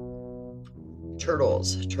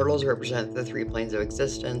 Turtles. Turtles represent the three planes of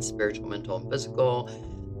existence: spiritual, mental, and physical.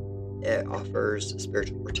 It offers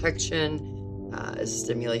spiritual protection, a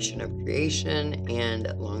stimulation of creation,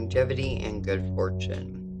 and longevity and good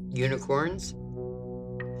fortune. Unicorns,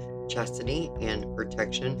 chastity and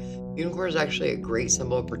protection. Unicorn is actually a great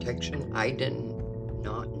symbol of protection. I did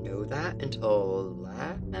not know that until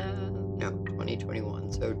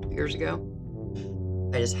 2021, so 2 years ago.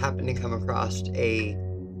 I just happened to come across a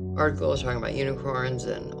article talking about unicorns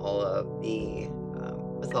and all of the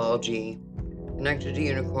mythology connected to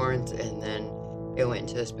unicorns, and then it went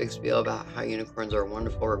into this big spiel about how unicorns are a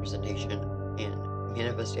wonderful representation and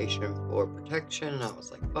manifestation for protection. And I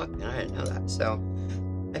was like, fuck, man, I didn't know that. So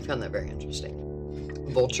I found that very interesting.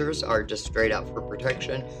 Vultures are just straight out for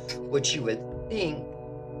protection, which you would think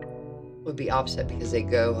would be opposite because they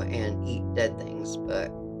go and eat dead things.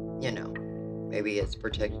 But, you know, maybe it's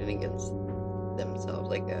protecting against themselves,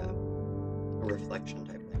 like a reflection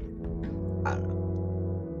type thing. I don't know.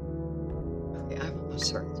 Okay, I'm almost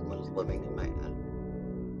certain someone is living in my head.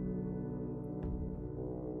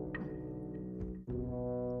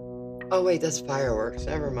 Oh wait, that's fireworks.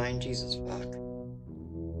 Never mind. Jesus fuck.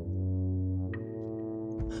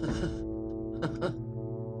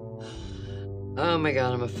 Oh my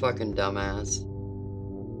god, I'm a fucking dumbass.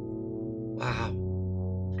 Wow.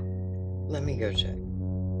 Let me go check.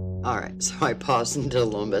 Alright, so I paused and did a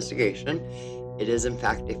little investigation. It is in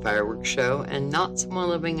fact a fireworks show and not someone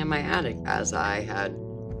living in my attic as I had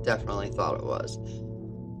definitely thought it was.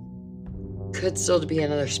 Could still be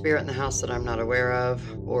another spirit in the house that I'm not aware of,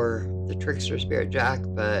 or the trickster spirit Jack,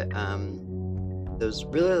 but those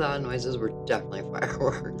really loud noises were definitely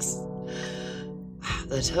fireworks.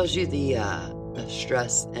 That tells you the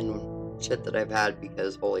stress and shit that I've had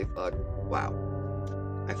because holy fuck, wow.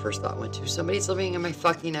 My first thought went to somebody's living in my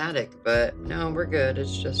fucking attic, but no, we're good.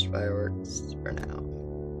 It's just fireworks for now.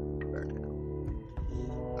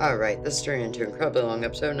 Alright, this turned into an incredibly long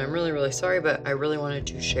episode, and I'm really, really sorry, but I really wanted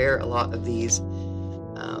to share a lot of these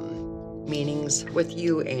meanings with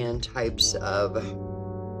you and types of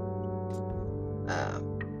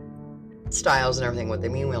styles and everything, what they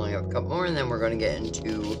mean. We only have a couple more, and then we're going to get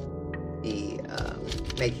into the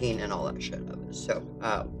making and all that shit of it. So,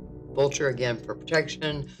 vulture, again, for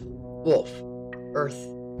protection. Wolf, earth,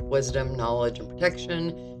 wisdom, knowledge, and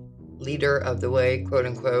protection. Leader of the way, quote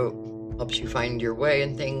unquote, helps you find your way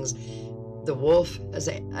and things. The wolf as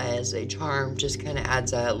a charm just kind of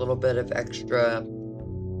adds a little bit of extra,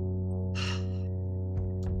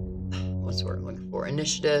 what's the word I'm looking for,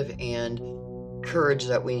 initiative and courage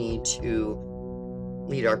that we need to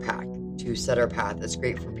lead our pack, to set our path. It's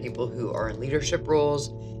great for people who are in leadership roles,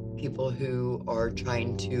 people who are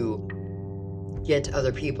trying to get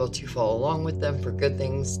other people to follow along with them for good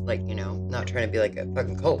things, like, you know, not trying to be like a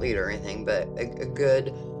fucking cult leader or anything, but a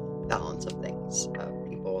good balance of things,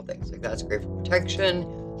 people, things like that. It's great for protection.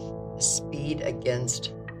 Speed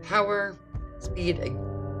against power. Good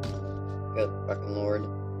fucking lord.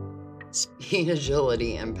 Speed,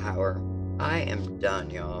 agility, and power. I am done,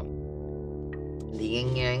 y'all. The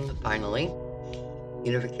yin yang, finally.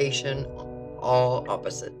 Unification, all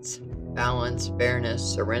opposites. Balance,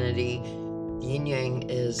 fairness, serenity. The yin yang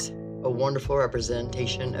is a wonderful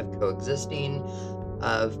representation of coexisting,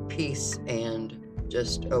 of peace, and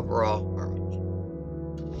just overall harmony.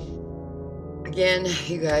 Again,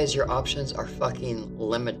 you guys, your options are fucking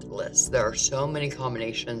limitless. There are so many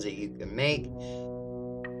combinations that you can make,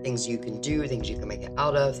 things you can do, things you can make it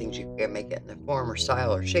out of, things you can make it in the form or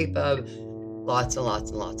style or shape of. Lots and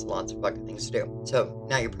lots and lots and lots of fucking things to do. So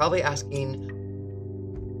now you're probably asking,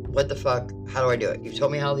 what the fuck? How do I do it? You've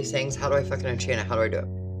told me all these things. How do I fucking enchant it? How do I do it?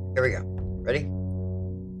 Here we go. Ready?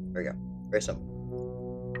 Here we go. Very simple.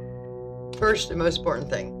 First and most important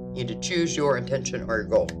thing, you need to choose your intention or your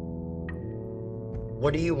goal.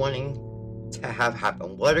 What are you wanting to have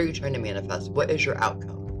happen? What are you trying to manifest? What is your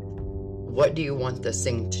outcome? What do you want this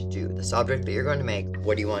thing to do? This object that you're going to make,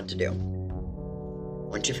 what do you want it to do?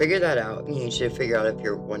 Once you figure that out, you need to figure out if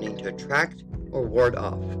you're wanting to attract or ward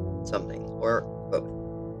off something, or both.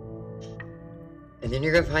 And then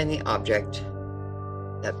you're going to find the object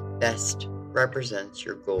that best represents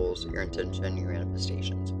your goals, your intention, your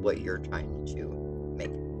manifestations, what you're trying to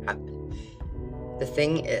make happen. The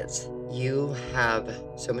thing is, you have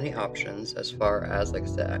so many options as far as, like I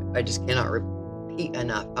said, I just cannot repeat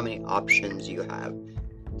enough how many options you have.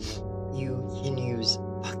 You can use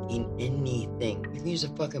fucking anything. You can use a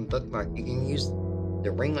fucking bookmark. You can use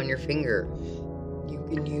the ring on your finger. You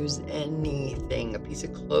can use anything, a piece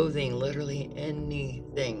of clothing, literally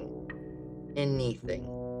anything. Anything.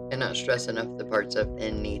 Cannot stress enough the parts of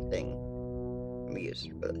anything can be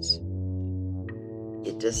used for this.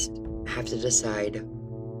 You just have to decide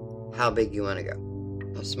how big you want to go,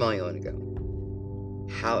 how small you want to go,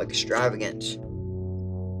 how extravagant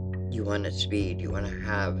you want it to be. Do you want to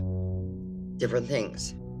have different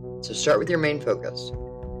things? So start with your main focus.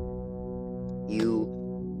 You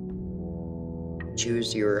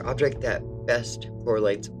choose your object that best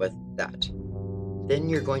correlates with that. Then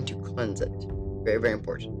you're going to cleanse it. Very, very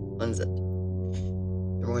important. Cleanse it.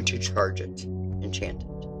 You're going to charge it, enchant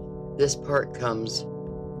it. This part comes,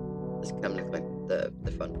 let's come to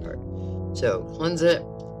the fun part. So cleanse it,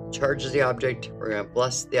 charges the object. We're going to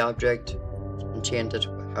bless the object, enchant it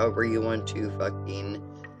however you want to fucking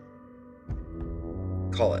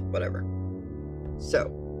call it, whatever.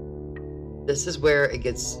 So, this is where it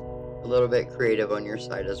gets a little bit creative on your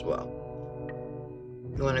side as well.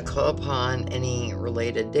 You want to call upon any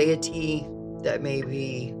related deity that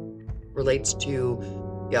maybe relates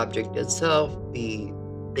to the object itself, the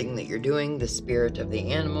thing that you're doing, the spirit of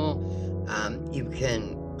the animal. You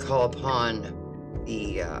can call upon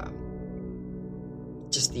the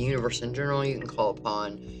just the universe in general. You can call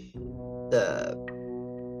upon the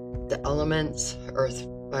elements, earth,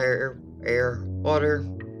 fire, air, water.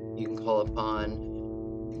 You can call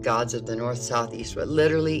upon the gods of the north, south, east, west.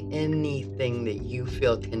 Literally anything that you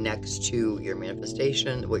feel connects to your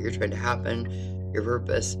manifestation, what you're trying to happen, your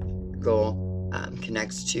purpose, your goal,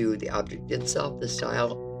 connects to the object itself, the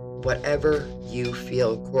style, whatever you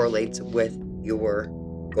feel correlates with your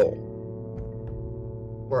goal.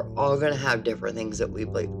 We're all going to have different things that we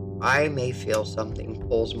believe. I may feel something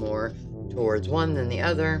pulls more towards one than the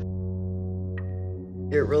other.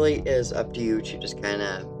 It really is up to you to just kind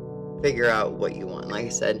of figure out what you want. Like I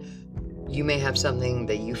said, you may have something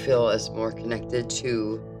that you feel is more connected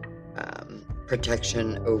to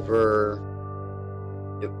protection over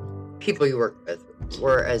people you work with,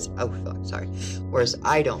 whereas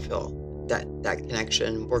I don't feel that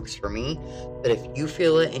connection works for me. But if you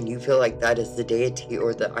feel it and you feel like that is the deity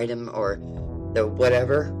or the item or the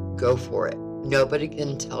whatever, go for it. Nobody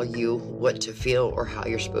can tell you what to feel or how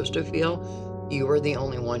you're supposed to feel. You are the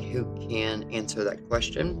only one who can answer that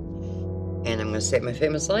question. And I'm going to say my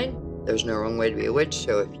famous line: there's no wrong way to be a witch.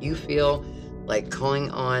 So if you feel like calling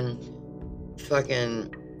on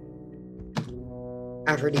fucking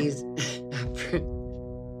Aphrodite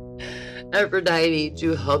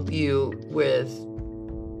to help you with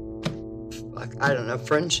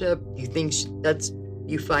friendship, you think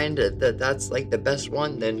you find it that's like the best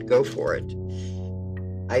one, then go for it.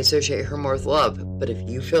 I associate her more with love, but if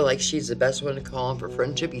you feel like she's the best one to call on for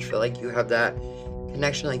friendship, you feel like you have that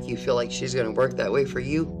connection, like you feel like she's going to work that way for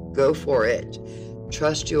you, go for it.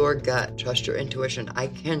 Trust your gut, trust your intuition. I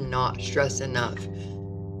cannot stress enough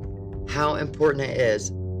how important it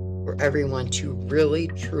is for everyone to really,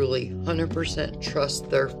 truly, 100% trust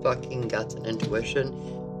their fucking guts and intuition,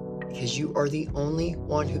 because you are the only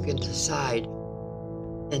one who can decide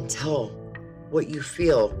and tell what you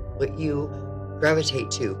feel, what you gravitate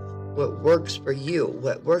to, what works for you.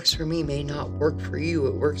 What works for me may not work for you.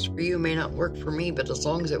 What works for you may not work for me, but as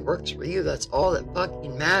long as it works for you, that's all that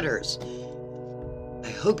fucking matters. I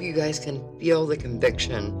hope you guys can feel the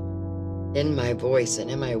conviction in my voice and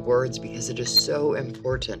in my words, because it is so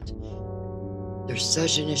important. There's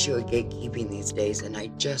such an issue of gatekeeping these days, and I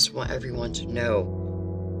just want everyone to know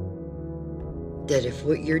that if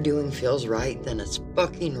what you're doing feels right, then it's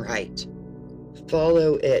fucking right.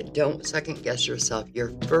 Follow it. Don't second guess yourself.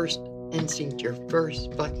 Your first instinct, your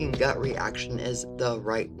first fucking gut reaction is the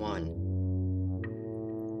right one.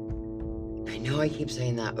 I know I keep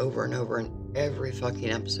saying that over and over in every fucking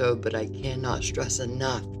episode, but I cannot stress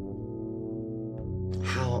enough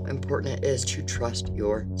how important it is to trust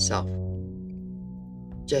yourself.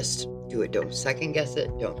 Just do it. Don't second guess it.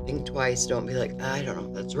 Don't think twice. Don't be like, I don't know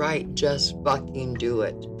if that's right. Just fucking do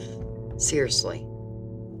it. Seriously.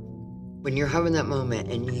 When you're having that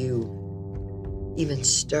moment and you even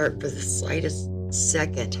start for the slightest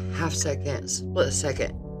second, half second, split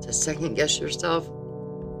second to second guess yourself,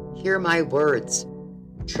 hear my words.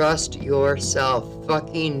 Trust yourself.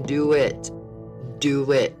 Fucking do it.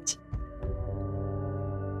 Do it.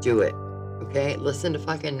 Do it. Okay? Listen to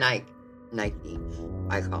fucking Nike.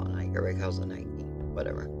 I call it Nike. Everybody calls it Nike.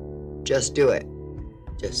 Whatever. Just do it.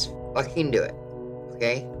 Just fucking do it.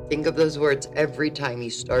 Okay? Think of those words every time you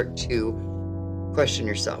start to question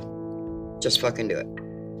yourself. Just fucking do it.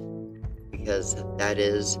 Because that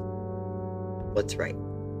is what's right.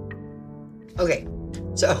 Okay.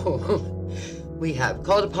 So we have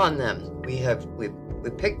called upon them. We've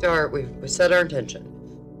set our intention.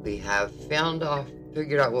 We have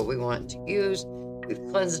figured out what we want to use. We've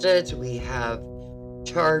cleansed it. We have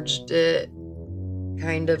charged it,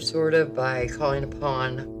 kind of, sort of, by calling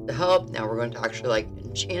upon the help. Now we're going to actually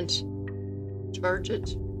charge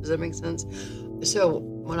it. Does that make sense? So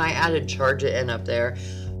when I added charge it in up there,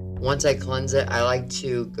 once I cleanse it, I like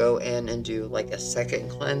to go in and do like a second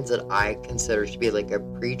cleanse that I consider to be like a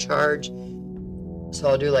pre-charge. So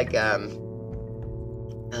I'll do I like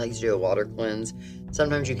to do a water cleanse.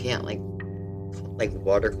 Sometimes you can't like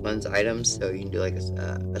water cleanse items, so you can do like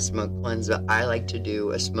a smoke cleanse, but I like to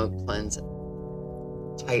do a smoke cleanse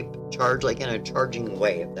type charge, like in a charging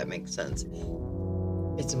way, if that makes sense.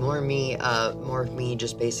 It's more of me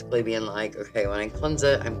just basically being like, okay, when I cleanse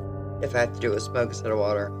it, I'm if I have to do it with smoke instead of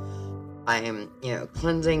water, I am,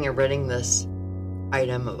 cleansing and ridding this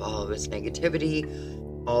item of all of its negativity,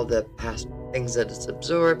 all the past things that it's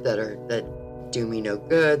absorbed that do me no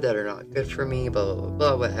good, that are not good for me, blah, blah, blah,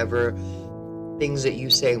 blah, whatever things that you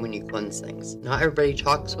say when you cleanse things. Not everybody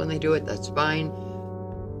talks when they do it, that's fine.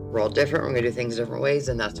 We're all different, we're going to do things different ways,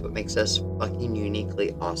 and that's what makes us fucking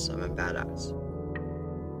uniquely awesome and badass.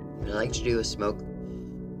 What I like to do is smoke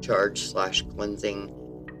charge / cleansing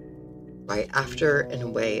right after, in a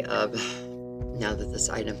way of, now that this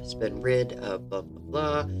item has been rid of blah,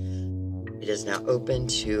 blah, blah, it is now open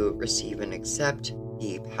to receive and accept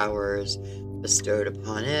the powers bestowed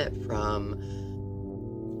upon it from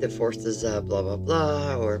the forces of blah, blah,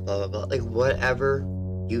 blah, or blah, blah, blah, like whatever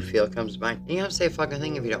you feel comes to mind. And you don't have to say a fucking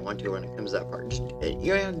thing if you don't want to when it comes to that part.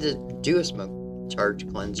 You don't have to do a smoke charge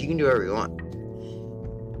cleanse. You can do whatever you want.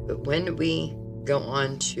 But when we go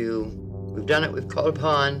on to, we've done it, we've called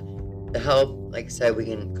upon the help, like I said, we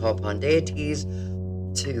can call upon deities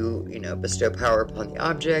to, bestow power upon the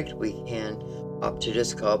object. We can opt to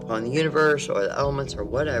just call upon the universe or the elements or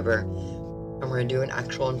whatever, and we're going to do an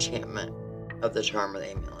actual enchantment of the charm or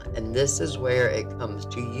the amulet. And this is where it comes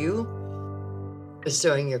to you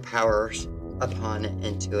bestowing your powers upon it,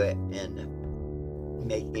 into it, and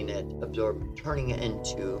making it absorb, turning it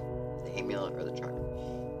into the amulet or the charm.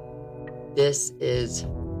 This is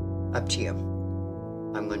up to you.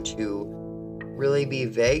 I'm going to really be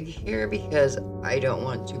vague here because I don't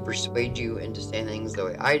want to persuade you into saying things the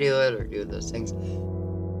way I do it or do those things.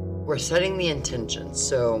 We're setting the intention.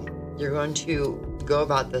 So you're going to go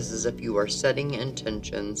about this as if you are setting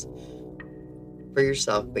intentions for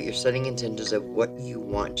yourself, but you're setting intentions of what you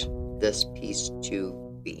want this piece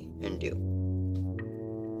to be and do.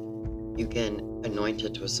 You can anoint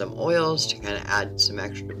it with some oils to kind of add some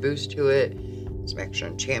extra boost to it, some extra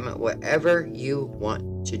enchantment, whatever you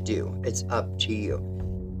want to do. It's up to you.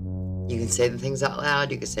 You can say the things out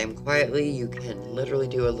loud, you can say them quietly, you can literally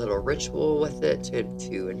do a little ritual with it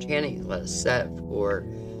to enchant it. You can let it set for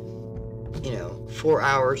 4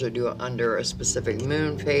 hours, or do it under a specific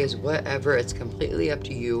moon phase, whatever. It's completely up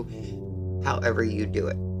to you, however you do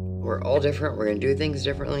it. We're all different. We're going to do things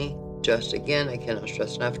differently. Just again, I cannot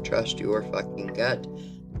stress enough, trust your fucking gut.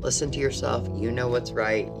 Listen to yourself. You know what's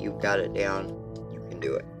right. You've got it down. You can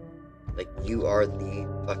do it. Like, you are the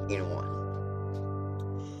fucking one.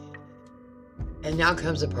 And now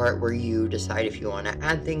comes the part where you decide if you want to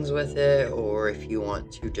add things with it, or if you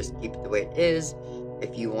want to just keep it the way it is.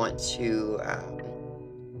 If you want to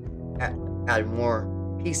add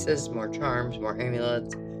more pieces, more charms, more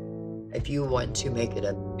amulets. If you want to make it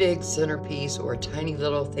a big centerpiece or a tiny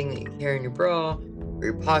little thing that you carry in your bra or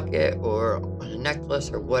your pocket or on a necklace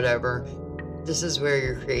or whatever, this is where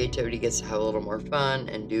your creativity gets to have a little more fun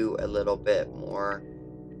and do a little bit more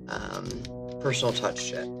personal touch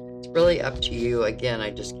shit. It's really up to you. Again, I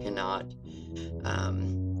just cannot,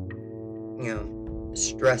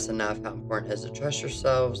 stress enough how important it is to trust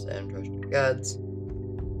yourselves and trust your guts.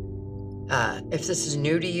 If this is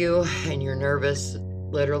new to you and you're nervous,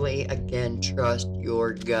 literally, again, trust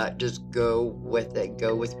your gut. Just go with it.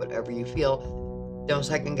 Go with whatever you feel. Don't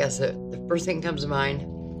second guess it. The first thing that comes to mind,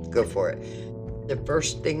 go for it. The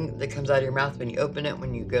first thing that comes out of your mouth when you open it,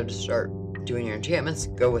 when you go to start doing your enchantments,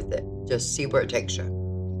 go with it. Just see where it takes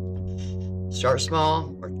you. Start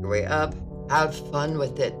small, work your way up. Have fun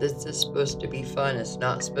with it. This is supposed to be fun. It's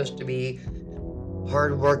not supposed to be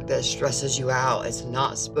hard work that stresses you out. It's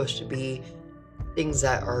not supposed to be things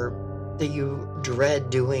that you dread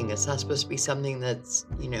doing. It's not supposed to be something that's,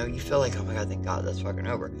 you feel like, oh my God, thank God that's fucking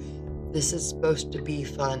over. This is supposed to be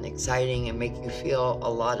fun, exciting, and make you feel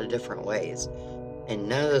a lot of different ways. And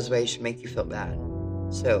none of those ways should make you feel bad.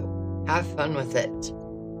 So have fun with it.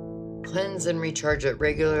 Cleanse and recharge it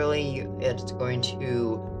regularly. It's going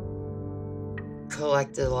to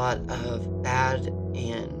collect a lot of bad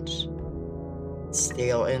and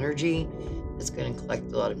stale energy. It's going to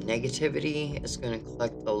collect a lot of negativity. It's going to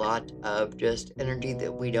collect a lot of just energy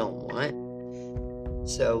that we don't want.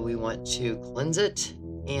 So we want to cleanse it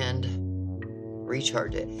and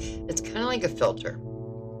recharge it. It's kind of like a filter.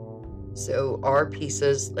 So our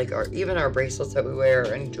pieces, like even our bracelets that we wear,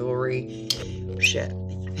 or any jewelry, shit,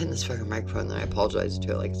 I keep hitting this fucking microphone and I apologize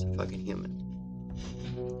to it like it's a fucking human.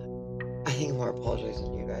 I think I'm more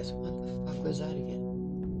apologizing to you guys. What the fuck was that again?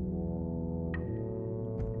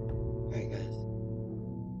 Alright, guys.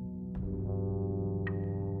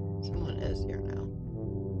 Someone is here now.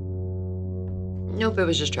 Nope, it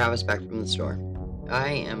was just Travis back from the store. I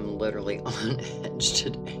am literally on edge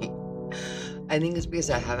today. I think it's because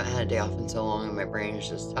I haven't had a day off in so long and my brain is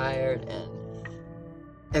just tired, and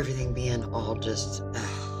everything being all just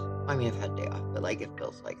I mean, I've had a day off, but like it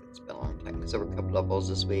feels like it's been a long time because there were a couple doubles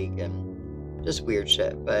this week and just weird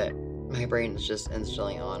shit. But my brain is just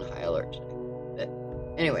instantly on high alert today. But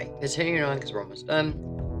anyway, continuing on because we're almost done.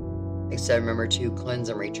 Like I said, remember to cleanse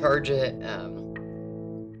and recharge it.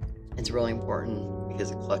 It's really important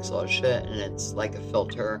because it collects a lot of shit and it's like a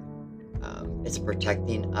filter. It's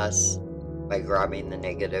protecting us by grabbing the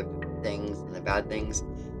negative things and the bad things.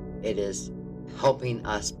 It is helping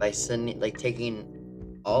us by sending, like taking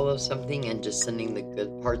all of something and just sending the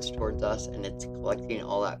good parts towards us, and it's collecting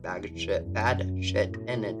all that bad shit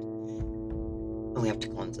in it, and we have to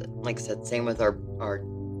cleanse it. Like I said, same with our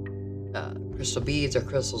crystal beads or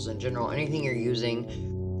crystals in general. Anything you're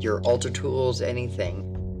using, your altar tools, anything,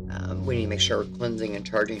 we need to make sure we're cleansing and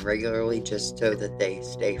charging regularly just so that they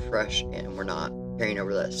stay fresh and we're not carrying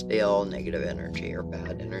over that stale negative energy or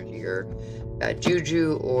bad energy or bad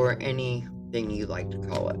juju or anything you like to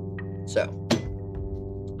call it. So,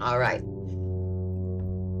 all right.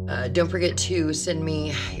 Don't forget to send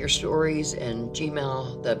me your stories in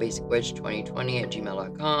Gmail,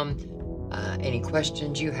 thebasicwitch2020@gmail.com. Any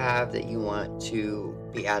questions you have that you want to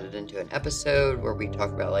be added into an episode where we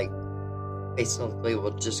talk about, like, basically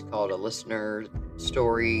we'll just call it a listener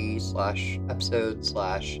story / episode /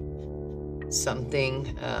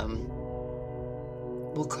 something.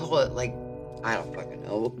 We'll call it, like, I don't fucking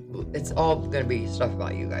know. It's all going to be stuff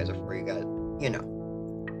about you guys or for you guys,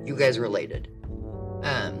 you guys related.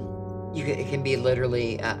 It can be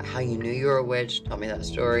literally how you knew you were a witch. Tell me that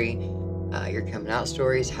story. Your coming out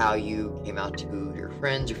stories, how you came out to your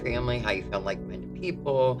friends, your family, how you found like-minded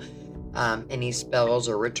people, any spells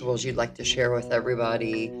or rituals you'd like to share with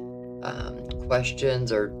everybody,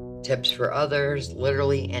 questions or tips for others,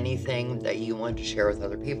 literally anything that you want to share with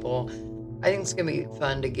other people. I think it's going to be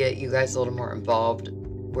fun to get you guys a little more involved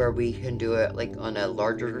where we can do it like on a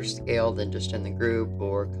larger scale than just in the group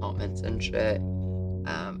or comments and shit.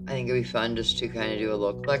 I think it'd be fun just to kind of do a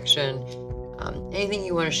little collection. Anything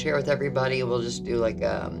you want to share with everybody, we'll just do like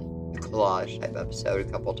a collage type episode a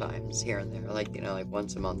couple times here and there, like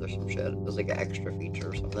once a month or some shit. It was like an extra feature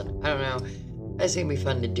or something. I don't know. I just think it'd be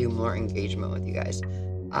fun to do more engagement with you guys.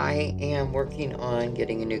 I am working on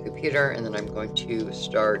getting a new computer, and then I'm going to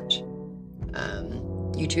start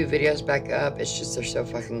YouTube videos back up. It's just they're so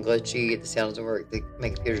fucking glitchy. The sound doesn't work. My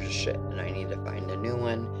computer's just shit, and I need to find a new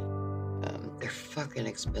one. They're fucking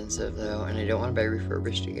expensive though, and I don't want to buy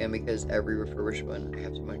refurbished again because every refurbished one I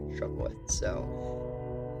have so much trouble with. So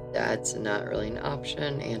that's not really an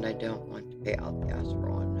option, and I don't want to pay out the ass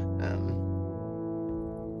for one.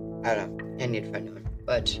 I don't know. I need to find a new one.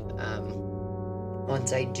 But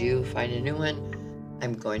once I do find a new one,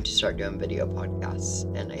 I'm going to start doing video podcasts,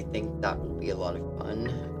 and I think that will be a lot of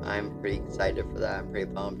fun. I'm pretty excited for that. I'm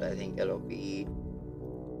pretty pumped. I think it'll be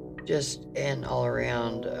just an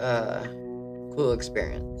all-around cool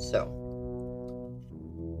experience. So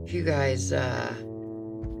if you guys if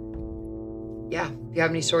you have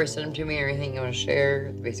any stories, send them to me or anything you want to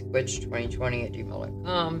share.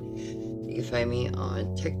 thebasicwitch2020@gmail.com. You can find me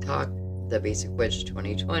on TikTok,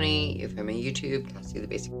 thebasicwitch2020. You can find me on YouTube, Cassie the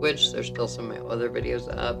Basic Witch. There's still some of my other videos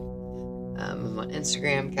up. I'm on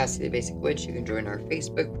Instagram, Cassie the Basic Witch. You can join our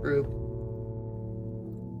Facebook group,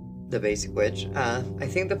 The Basic Witch. I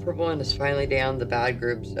think the purple one is finally down, the bad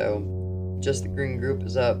group, so just the green group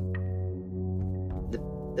is up. The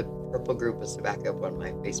purple group was the backup one.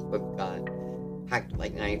 My Facebook got hacked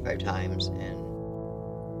like 95 times, and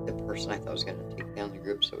the person I thought was going to take down the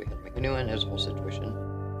group, so we had to make a new one. It was a whole situation.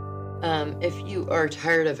 If you are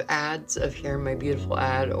tired of ads, of hearing my beautiful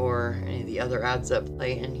ad or any of the other ads that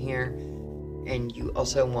play in here, and you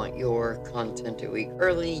also want your content a week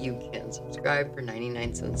early, you can subscribe for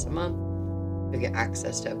 99 cents a month. You'll get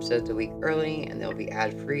access to episodes a week early, and they'll be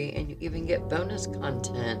ad-free, and you even get bonus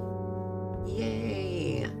content.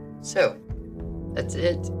 Yay! So, that's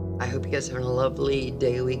it. I hope you guys are having a lovely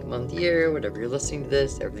day, week, month, year, whatever you're listening to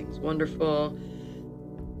this. Everything's wonderful.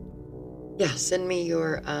 Yeah, send me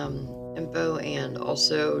your info, and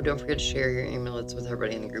also don't forget to share your amulets with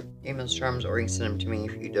everybody in the group. Amulets, charms, or you can send them to me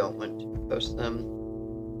if you don't want to post them.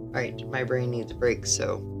 Alright, my brain needs a break,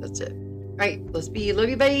 so that's it. Alright, let's be. Love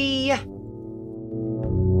you, bye!